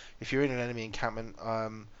go in if you're in an enemy encampment.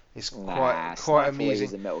 It's quite amusing.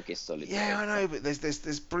 Is a Metal Gear Solid. Yeah, I know, but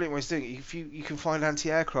there's brilliant ways of doing it. If you can find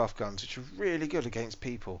anti-aircraft guns, which are really good against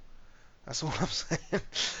people. That's all I'm saying.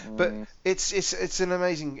 But it's an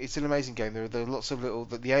amazing game. There are lots of little.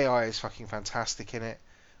 The AI is fucking fantastic in it.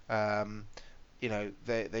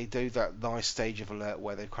 They do that nice stage of alert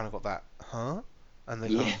where they've kind of got that and they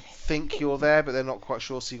kind of think you're there, but they're not quite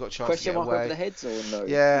sure, so you got a chance to get away. Question mark over the heads or no?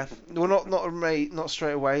 Yeah, well, not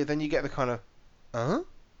straight away. Then you get the kind of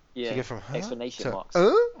Yeah. So you go from explanation marks.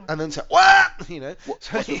 And then to what?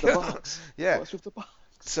 What's with the box? Yeah. What's with the box?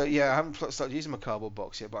 So yeah, I haven't started using my cardboard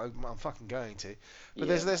box yet, but I'm fucking going to. But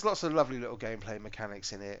there's lots of lovely little gameplay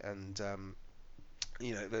mechanics in it, and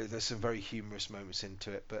there's some very humorous moments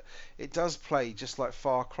into it. But it does play just like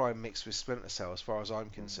Far Cry mixed with Splinter Cell, as far as I'm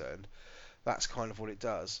concerned. That's kind of what it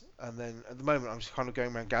does. And then at the moment, I'm just kind of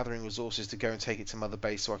going around gathering resources to go and take it to Mother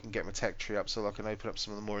Base so I can get my tech tree up, so I can open up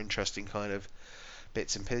some of the more interesting kind of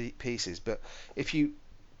bits and pieces. But if you're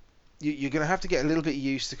going to have to get a little bit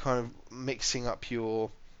used to kind of mixing up your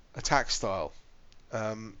attack style.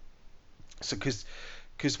 So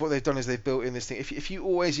because what they've done is they've built in this thing. If you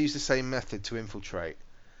always use the same method to infiltrate,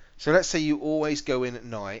 so let's say you always go in at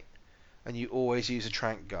night and you always use a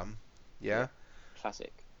trank gun, yeah?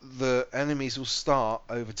 Classic. The enemies will start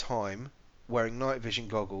over time wearing night vision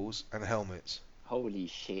goggles and helmets. Holy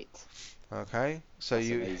shit. Okay, so that's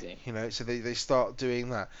amazing. So they start doing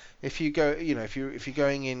that. If you go, if you're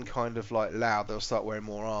going in kind of like loud, they'll start wearing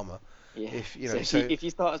more armor. Yeah. If you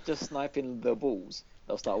start just sniping the balls,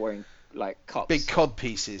 they'll start wearing like cups. Big cod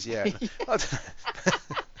pieces, yeah.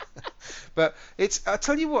 But I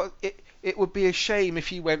tell you what, it would be a shame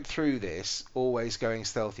if you went through this always going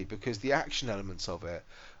stealthy, because the action elements of it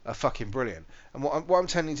are fucking brilliant. And what I'm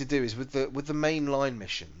tending to do is with the main line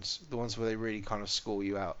missions, the ones where they really kind of score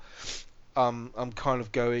you out, I'm kind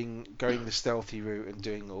of going the stealthy route and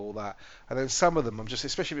doing all that. And then some of them, I'm just,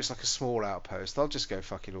 especially if it's like a small outpost, I'll just go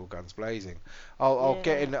fucking all guns blazing. I'll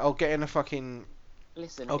get in a fucking.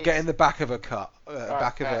 Listen, I'll get in the back of a cut,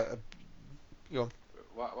 back of Pet, a. Go on.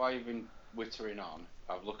 While you've been wittering on,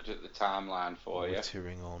 I've looked at the timeline for you.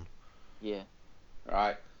 Wittering on. Yeah.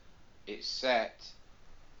 Right. It's set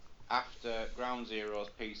after Ground Zeroes,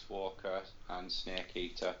 Peace Walker, and Snake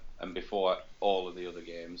Eater, and before all of the other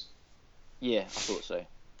games. Yeah, I thought so.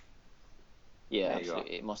 Yeah,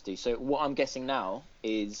 absolutely, it must do. So what I'm guessing now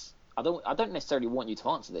is I don't necessarily want you to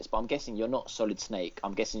answer this, but I'm guessing you're not Solid Snake.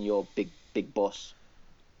 I'm guessing you're Big Boss.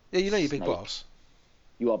 Yeah, you know you're Snake. Big Boss.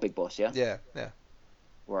 You are Big Boss, yeah? Yeah.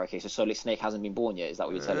 Right, okay, so Solid Snake hasn't been born yet, is that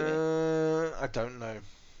what you're telling me? I don't know.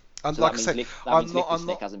 So Like that I means, say, Liquid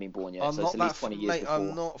Snake hasn't been born yet, so it's at least 20 years before.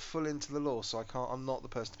 I'm not full into the lore, so I'm not the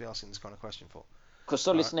person to be asking this kind of question for. Because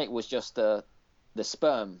Solid Snake was just the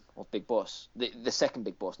sperm of Big Boss, the second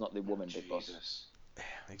Big Boss, not the woman Big Boss. Yeah,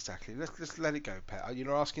 exactly. Let's let it go, Pet.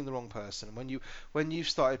 You're asking the wrong person. When you've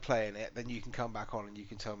started playing it, then you can come back on and you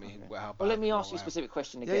can tell me how bad. Well, let me ask you a specific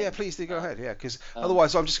question again. Yeah, please do go ahead. Yeah, because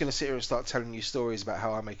otherwise I'm just going to sit here and start telling you stories about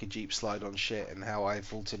how I make a Jeep slide on shit and how I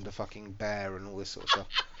vault into fucking bear and all this sort of stuff.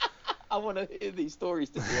 I want to hear these stories,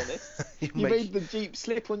 to be honest. you made the Jeep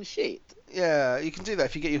slip on shit. Yeah, you can do that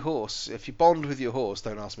if you get your horse. If you bond with your horse,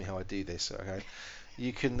 don't ask me how I do this, okay?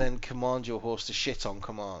 You can then command your horse to shit on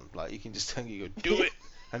command. Like, you can just tell you, do it,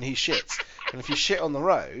 and he shits. And if you shit on the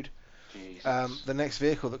road, the next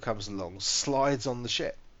vehicle that comes along slides on the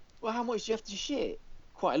shit. Well, how much do you have to shit?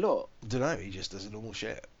 Quite a lot. Don't know, he just does a normal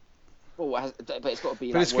shit. Well, but it's got to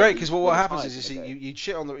be. But it's great because what happens is you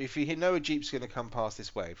shit on the. If you know a Jeep's going to come past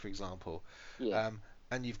this way, for example,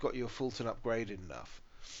 and you've got your Fulton upgraded enough,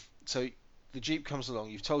 so the Jeep comes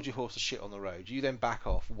along. You've told your horse to shit on the road. You then back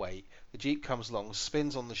off, wait. The Jeep comes along,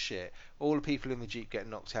 spins on the shit. All the people in the Jeep get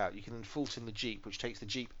knocked out. You can then Fulton the Jeep, which takes the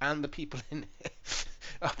Jeep and the people in it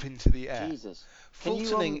up into the air. Jesus.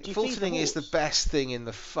 Fultoning is the best thing in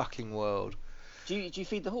the fucking world. Do you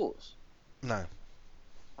feed the horse? No.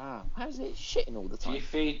 Ah, how is it shitting all the time? Do you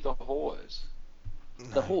feed the horse?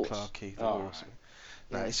 The horse. Clarky, the horse.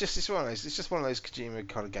 Right. No, it's just one of those Kojima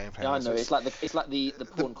kind of gameplay. Yeah, I know. It's like the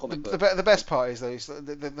porn comic book. The best part is though,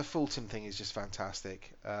 the Fulton thing is just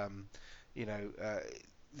fantastic.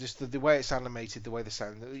 Just the way it's animated, the way the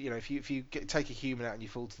sound. If you take a human out and you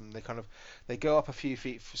Fulton them, they go up a few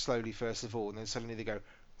feet slowly first of all, and then suddenly they go.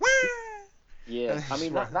 Wah! Yeah, I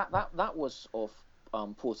mean that was off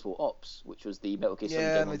Portable Ops, which was the Metal Gear Solid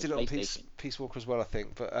game and they did it on Peace Walker as well, I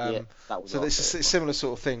think. But that was so it's a similar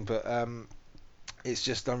sort of thing, but it's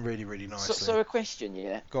just done really, really nicely. So a question,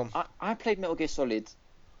 yeah. Go on. I played Metal Gear Solid.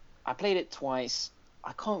 I played it twice.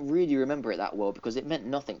 I can't really remember it that well because it meant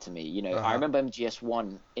nothing to me. I remember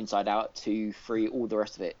MGS1, Inside Out, 2, 3, all the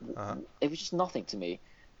rest of it. It was just nothing to me.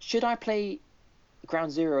 Should I play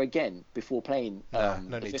Ground Zero again before playing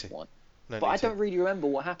the fifth one? But I don't really remember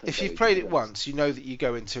what happened. If you've played it once, you know that you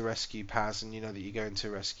go into rescue Paz and you know that you go into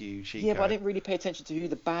rescue Chico. Yeah, but I didn't really pay attention to who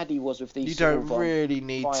the baddie was with these. You don't really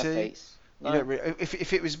need to. No. You don't really,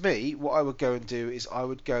 if it was me, what I would go and do is I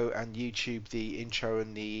would go and YouTube the intro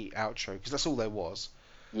and the outro because that's all there was.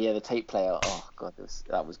 Yeah, the tape player. Oh god,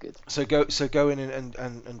 that was good. So go in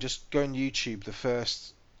and just go and YouTube the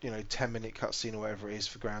first 10-minute cutscene or whatever it is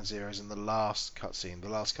for Ground Zeroes and the last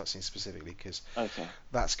cutscene specifically because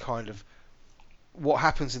that's kind of what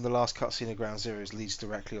happens in the last cutscene of Ground Zeroes leads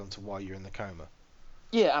directly onto why you're in the coma.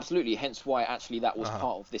 Yeah, absolutely. Hence why actually that was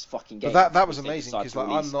part of this fucking game. But that was amazing because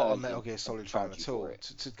I'm not a Metal Gear Solid fan at all.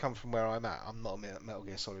 To come from where I'm at, I'm not a Metal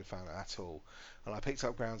Gear Solid fan at all. And I picked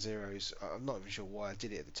up Ground Zeroes. I'm not even sure why I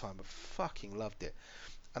did it at the time, but fucking loved it.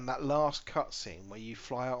 And that last cutscene where you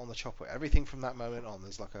fly out on the chopper, everything from that moment on,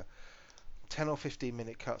 there's like a 10 or 15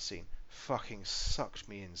 minute cutscene. Fucking sucked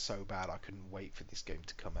me in so bad I couldn't wait for this game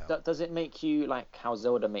to come out. Does it make you like how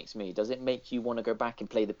Zelda makes me? Does it make you want to go back and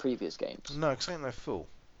play the previous games? No, because I ain't no fool.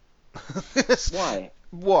 Why?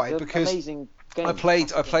 Why? Because amazing games.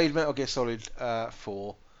 I played Metal Gear Solid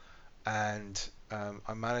 4, and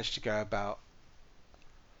I managed to go about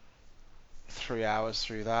 3 hours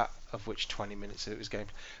through that, of which 20 minutes of it was game.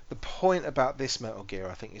 The point about this Metal Gear,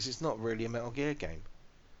 I think, is it's not really a Metal Gear game.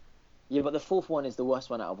 Yeah, but the fourth one is the worst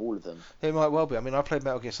one out of all of them. It might well be. I mean, I played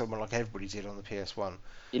Metal Gear Solid like everybody did on the PS1.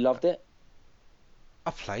 You loved it?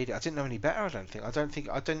 I played it. I didn't know any better.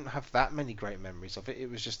 I didn't have that many great memories of it.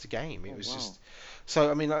 It was just a game. It was just.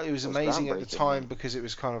 So I mean, it was amazing at the time because it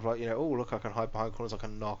was kind of like oh look, I can hide behind corners, I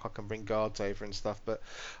can knock, I can bring guards over and stuff. But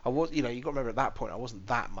I was, you got to remember at that point I wasn't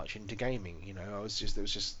that much into gaming. I was just it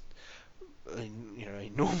was just a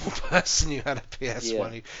normal person who had a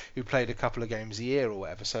PS1 who played a couple of games a year or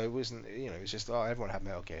whatever. So it wasn't, it was just everyone had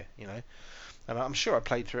Metal Gear, and I'm sure I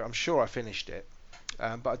played through it. I'm sure I finished it,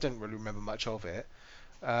 but I don't really remember much of it.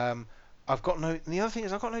 I've got no. The other thing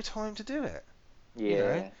is I've got no time to do it.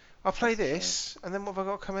 Yeah. I play this, and then what have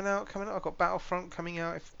I got coming out? I've got Battlefront coming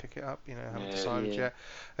out. If I pick it up, I haven't decided yet.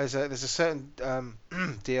 There's a certain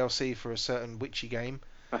DLC for a certain witchy game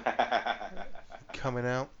coming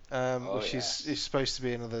out, which is supposed to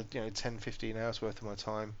be another 10-15 hours worth of my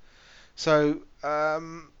time. So I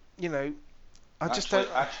just don't.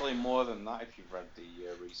 Actually, more than that, if you've read the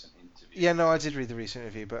recent interview. Yeah, no, I did read the recent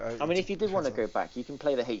interview, but I mean, if you did want to go back, you can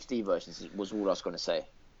play the HD versions. Was all I was going to say.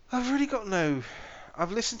 I've really got no.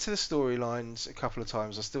 I've listened to the storylines a couple of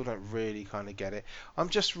times. I still don't really kind of get it. I'm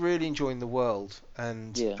just really enjoying the world,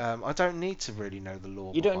 and I don't need to really know the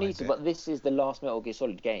lore. You don't need to, but this is the last Metal Gear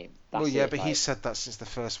Solid game. Well, yeah, but he said that since the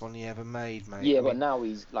first one he ever made, mate. Yeah, but now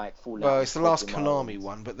he's like falling out. Well, it's the last Konami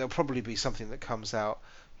one, but there'll probably be something that comes out.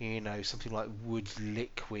 Something like Wood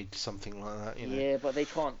Liquid, something like that. Yeah, but they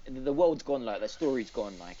can't. The world's gone. Like the story's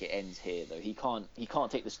gone. Like it ends here, though. He can't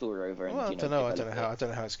take the story over. And, well, I don't know. I don't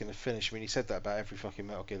know how it's going to finish. I mean, he said that about every fucking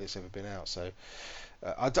Metal Gear that's ever been out. So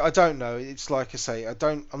I don't know. It's like I say. I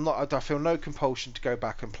feel no compulsion to go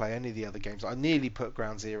back and play any of the other games. I nearly put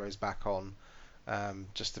Ground Zeroes back on,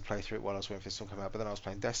 just to play through it while I was waiting for this one to come out. But then I was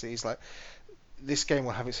playing Destiny. It's like this game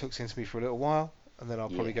will have its hooks into me for a little while. And then I'll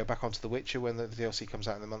probably go back onto The Witcher when the DLC comes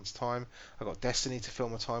out in a month's time. I've got Destiny to fill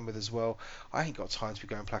my time with as well. I ain't got time to be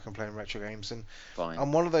going back and playing retro games. And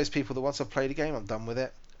I'm one of those people that once I've played a game, I'm done with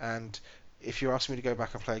it. And if you're asking me to go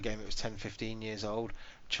back and play a game that was 10, 15 years old,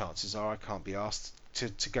 chances are I can't be asked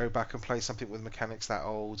to go back and play something with mechanics that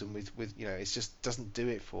old and with it just doesn't do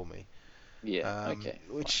it for me. Yeah, okay.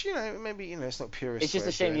 Which, maybe, it's not purist. It's just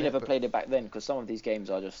a shame you never played it back then, because some of these games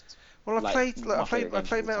are just... Well, I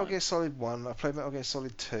played Metal Gear Solid 1, I played Metal Gear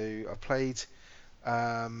Solid 2, I played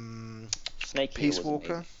Peace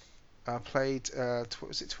Walker, I played,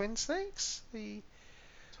 was it Twin Snakes? Twin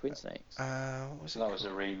Snakes? What was it? That was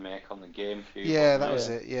a remake on the GameCube. Yeah, that was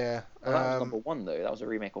it, yeah. Well, that was number 1, though. That was a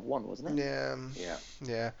remake of 1, wasn't it?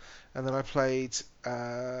 Yeah. And then I played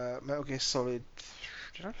Metal Gear Solid...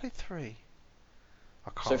 Did I play 3? I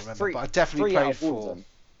can't remember, but I definitely played 4.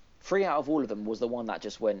 3 out of all of them was the one that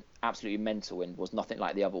just went absolutely mental and was nothing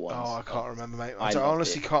like the other ones. Oh, I can't remember, mate. I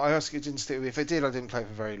honestly can't. I honestly didn't stick with it. If I did, I didn't play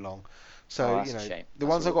for very long. So, the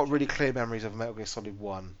ones I've got really clear memories of Metal Gear Solid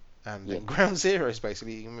 1 and then Ground Zeroes,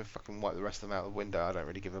 basically. You can fucking wipe the rest of them out the window. I don't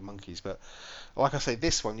really give a monkeys. But like I say,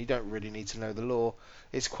 this one, you don't really need to know the lore.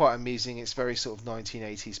 It's quite amusing. It's very sort of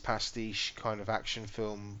 1980s pastiche kind of action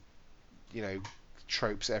film,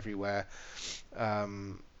 tropes everywhere.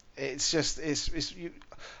 It's just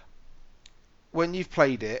when you've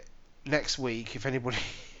played it next week, if anybody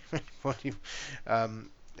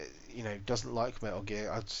doesn't like Metal Gear,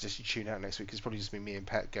 I'd suggest you tune out next week. It's probably just be me and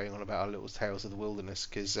Pet going on about our little tales of the wilderness,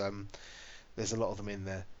 because there's a lot of them in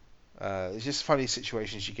there. It's just funny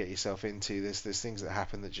situations you get yourself into. There's things that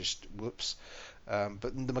happen that just whoops, but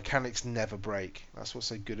the mechanics never break. That's what's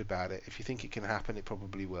so good about it. If you think it can happen, it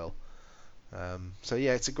probably will. So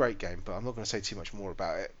yeah, it's a great game, but I'm not going to say too much more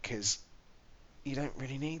about it because you don't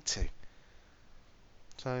really need to.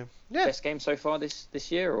 So yeah. Best game so far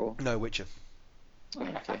this year, or no? Witcher. Oh,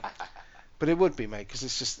 okay. But it would be, mate, because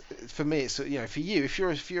it's just for me. It's for you. If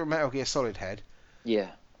you're a Metal Gear Solid head. Yeah.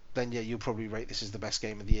 Then yeah, you'll probably rate this as the best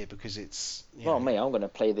game of the year because it's. Mate, I'm going to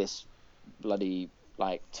play this bloody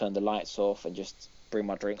turn the lights off and just bring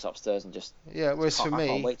my drinks upstairs and just. Yeah, whereas for me, I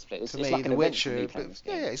can't wait to play. It's like The Witcher.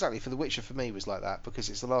 Yeah, exactly. For The Witcher, for me, was like that because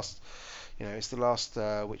it's the last. It's the last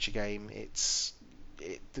Witcher game.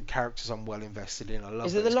 The characters I'm well invested in. I love.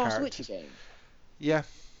 Is it the last characters. Witcher game? Yeah,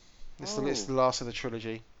 it's the last of the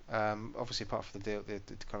trilogy. Obviously, apart from the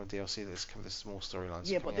kind of DLC that's kind of the small storylines.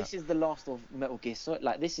 Yeah, but this is the last of Metal Gear Solid.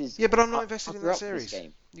 This is. Yeah, but I'm not invested in that series.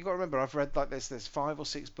 You got to remember, I've read there's 5 or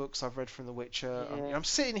 6 books I've read from The Witcher. Yeah. I'm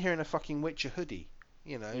sitting here in a fucking Witcher hoodie.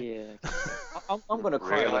 Yeah. I'm gonna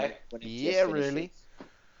cry really? when really.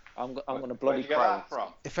 I'm gonna bloody cry.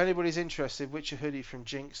 If anybody's interested, Witcher hoodie from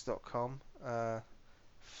Jinx.com.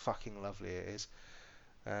 Fucking lovely it is.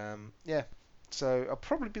 Yeah. So I'll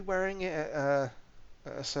probably be wearing it at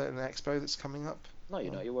a certain expo that's coming up. No,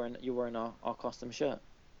 you're not. You're wearing our custom shirt,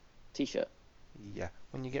 t-shirt. Yeah,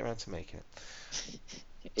 when you get around to make it.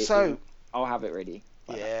 I'll have it ready.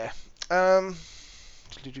 Yeah. So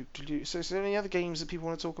is there any other games that people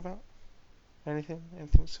want to talk about? Anything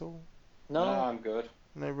at all? No, I'm good.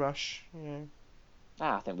 No rush.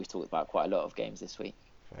 I think we've talked about quite a lot of games this week.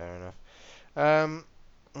 Fair enough.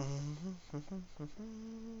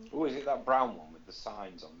 Oh, is it that brown one with the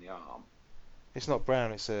signs on the arm? It's not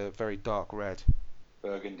brown. It's a very dark red.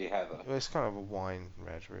 Burgundy heather. Well, it's kind of a wine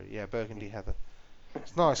red, really. Yeah, burgundy heather.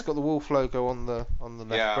 It's nice. It's got the wolf logo on the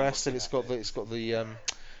left breast, and it's got the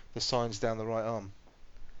signs down the right arm.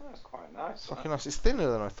 Oh, that's quite nice. It's fucking nice. It's thinner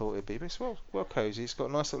than I thought it'd be, but it's well cozy. It's got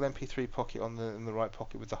a nice little MP3 pocket in the right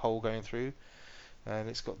pocket with the hole going through, and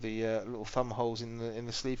it's got the little thumb holes in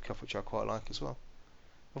the sleeve cuff, which I quite like as well.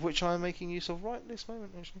 Of which I am making use of right this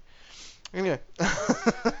moment, actually. Anyway.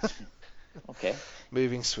 Okay.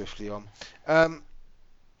 Moving swiftly on.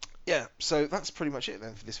 Yeah, so that's pretty much it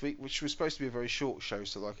then for this week, which was supposed to be a very short show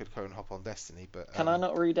so that I could go and hop on Destiny, but... Can I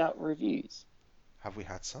not read out reviews? Have we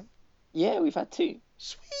had some? Yeah, we've had 2.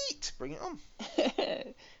 Sweet! Bring it on.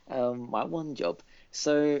 My one job.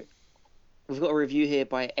 So, we've got a review here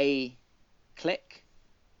by A. Click.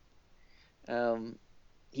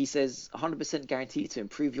 He says, 100% guaranteed to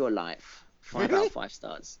improve your life. 5 out of 5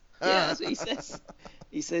 stars. Yeah, that's what he says.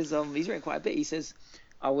 He says, he's written quite a bit. He says,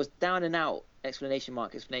 I was down and out, !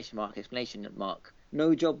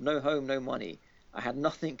 No job, no home, no money. I had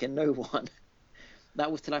nothing and no one.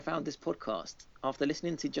 That was till I found this podcast. After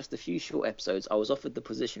listening to just a few short episodes, I was offered the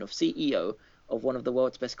position of CEO of one of the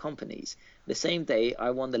world's best companies. The same day,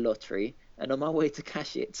 I won the lottery, and on my way to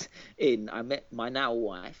cash it in, I met my now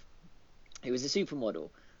wife, who was a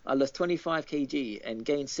supermodel. I lost 25 kg and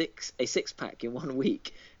gained a six-pack in 1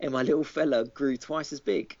 week, and my little fella grew twice as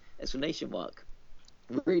big! !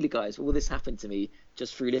 Really, guys, all this happened to me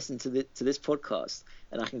just through listening to this podcast,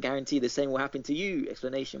 and I can guarantee the same will happen to you! Oh,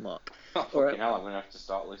 fucking hell, I'm going to have to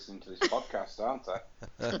start listening to this podcast, aren't I?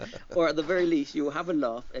 Or at the very least, you will have a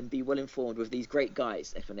laugh and be well informed with these great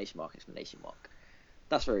guys! !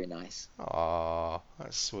 That's very nice. Aww,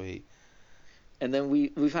 that's sweet. And then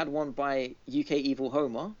we've had one by UK Evil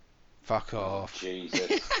Homer. Fuck off.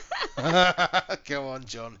 Jesus. Go on,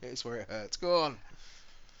 John. Here's where it hurts. Go on.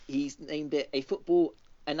 He's named it a football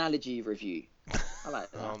analogy review. I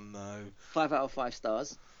like that. Oh no. 5 out of 5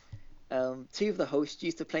 stars. 2 of the hosts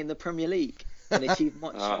used to play in the Premier League and achieved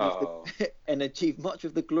much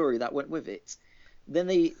of the glory that went with it. Then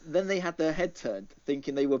they had their head turned,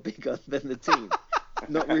 thinking they were bigger than the team,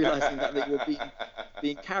 not realising that they were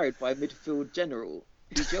being carried by a midfield general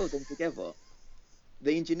who gelled them together.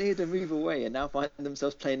 They engineered a move away and now find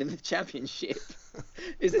themselves playing in the Championship.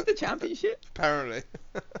 Is this the Championship? Apparently.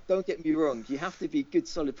 Don't get me wrong, you have to be good,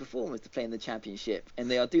 solid performers to play in the Championship, and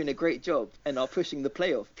they are doing a great job and are pushing the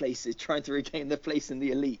playoff places, trying to regain their place in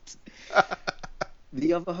the elite.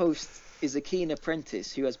 The other host is a keen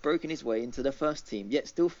apprentice who has broken his way into the first team, yet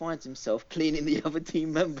still finds himself cleaning the other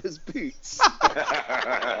team members' boots.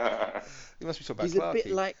 You must be talking about He's Clarky. a bit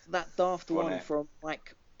like that daft one from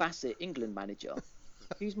Mike Bassett, England manager.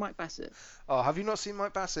 Who's Mike Bassett? Oh, have you not seen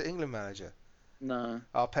Mike Bassett, England manager? No.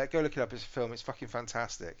 Oh, Pet, go look it up. It's a film. It's fucking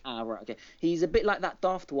fantastic. Ah, right, okay. He's a bit like that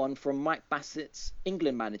daft one from Mike Bassett's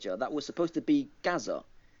England manager that was supposed to be Gaza.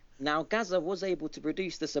 Now, Gaza was able to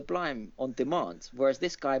produce the Sublime on demand, whereas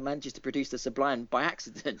this guy manages to produce the Sublime by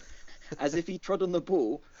accident, as if he trod on the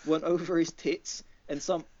ball, went over his tits, and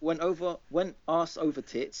went arse over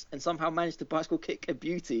tits, and somehow managed to bicycle kick a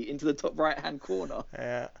beauty into the top right-hand corner.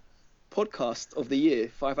 Yeah. Podcast of the year,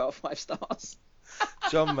 5 out of 5 stars.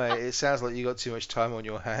 John, mate, it sounds like you got too much time on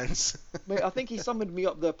your hands. Mate, I think he summoned me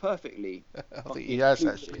up there perfectly. I think he has,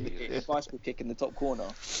 actually. A bicycle kick in the top corner.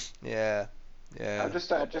 Yeah. Yeah. I'm just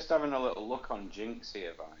having a little look on Jinx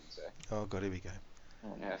here, Vimesy. Oh, God, here we go.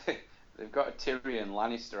 Yeah, they've got a Tyrion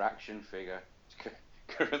Lannister action figure. It's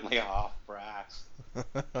currently half brass.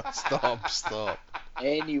 Stop.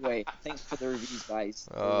 Anyway, thanks for the reviews, guys.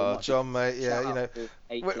 Oh, John, mate, yeah, you know.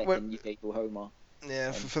 Homer.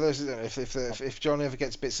 Yeah, for those who don't know, if John ever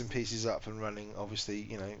gets bits and pieces up and running, obviously,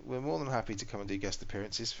 you know, we're more than happy to come and do guest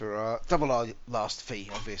appearances for our double our last fee,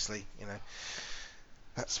 obviously, you know.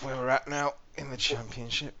 That's where we're at now in the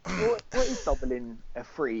Championship. What is doubling a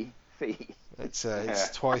free fee? It's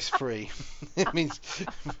twice free. It means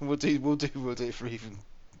we'll do it for even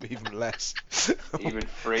less. Even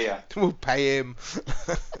freer. We'll pay him.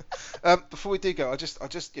 Before we do go, I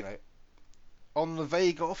just you know, on the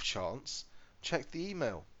vague off chance, check the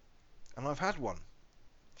email, and I've had one.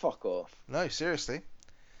 Fuck off. No, seriously.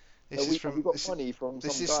 This is from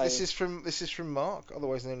Mark,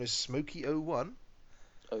 otherwise known as Smokey01.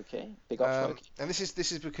 Okay, big up Smokey. And this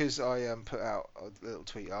is because I put out a little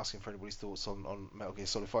tweet asking for anybody's thoughts on Metal Gear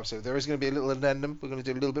Solid 5. So there is going to be a little addendum. We're going to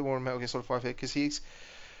do a little bit more on Metal Gear Solid 5 here because he's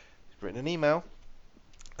written an email.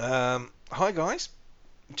 Hi guys,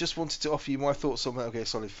 just wanted to offer you my thoughts on Metal Gear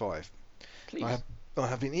Solid 5. Please. I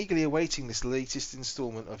have been eagerly awaiting this latest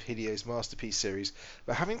instalment of Hideo's masterpiece series,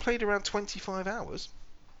 but having played around 25 hours,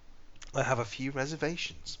 I have a few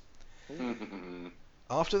reservations.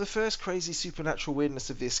 After the first crazy supernatural weirdness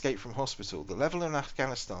of the escape from hospital, the level in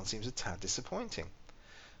Afghanistan seems a tad disappointing.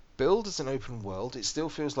 Billed as an open world, it still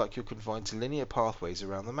feels like you're confined to linear pathways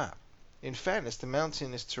around the map. In fairness, the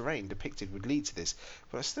mountainous terrain depicted would lead to this,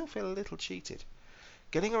 but I still feel a little cheated.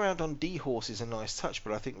 Getting around on D-Horse is a nice touch,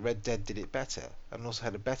 but I think Red Dead did it better, and also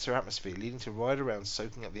had a better atmosphere, leading to ride around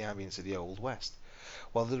soaking up the ambience of the Old West,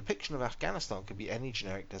 while the depiction of Afghanistan could be any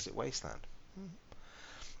generic desert wasteland.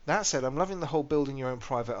 That said, I'm loving the whole building your own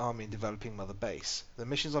private army and developing Mother Base. The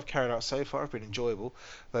missions I've carried out so far have been enjoyable,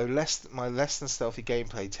 though my less than stealthy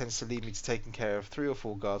gameplay tends to lead me to taking care of 3 or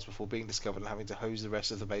 4 guards before being discovered and having to hose the rest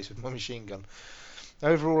of the base with my machine gun.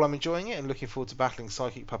 Overall, I'm enjoying it and looking forward to battling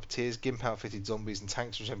psychic puppeteers, gimp outfitted zombies and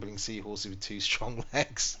tanks resembling seahorses with 2 strong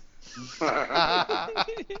legs.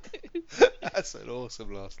 That's an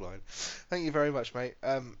awesome last line. Thank you very much, mate.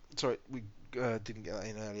 Sorry, we didn't get that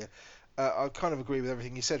in earlier. I kind of agree with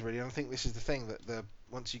everything you said, really, and I think this is the thing, that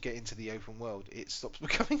once you get into the open world, it stops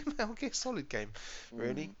becoming a Metal Gear Solid game,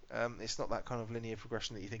 really. It's not that kind of linear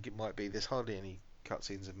progression that you think it might be. There's hardly any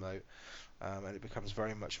cutscenes of note, and it becomes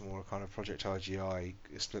very much more a kind of Project IGI,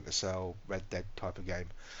 Splinter Cell, Red Dead type of game.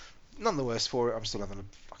 None the worse for it. I'm still having a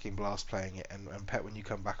fucking blast playing it, and Pet, when you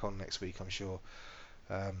come back on next week, I'm sure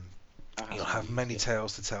you'll have many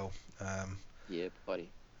tales to tell. Yeah, buddy.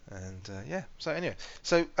 And yeah, so anyway,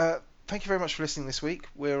 thank you very much for listening this week.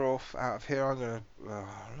 We're off out of here. I'm going to...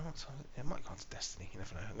 it might go on to Destiny. You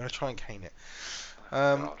never know. I'm going to try and cane it.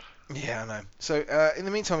 Yeah, I know. So, in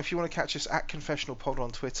the meantime, if you want to catch us at Confessional Pod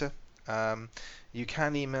on Twitter, you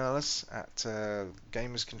can email us at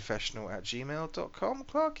gamersconfessional@gmail.com.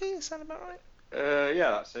 Clarky, is that about right?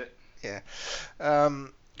 Yeah, that's it. Yeah.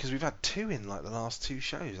 Because we've had 2 in like the last 2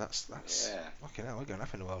 shows. That's fucking hell, we're going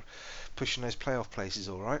up in the world, pushing those playoff places.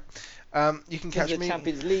 All right. You can catch me.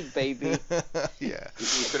 Champions League, baby. Yeah.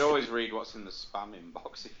 You could always read what's in the spam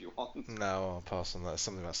inbox if you want. No, I'll pass on that.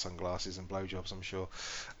 Something about sunglasses and blowjobs, I'm sure.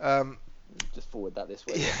 Just forward that this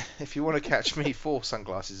way. Yeah. If you want to catch me for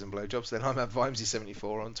sunglasses and blowjobs, then I'm at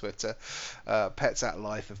Vimesy74 on Twitter. Pet's at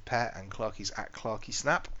Life of Pet, and Clarky's at Clarky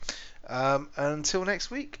Snap. And until next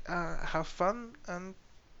week, have fun, and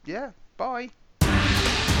yeah, bye.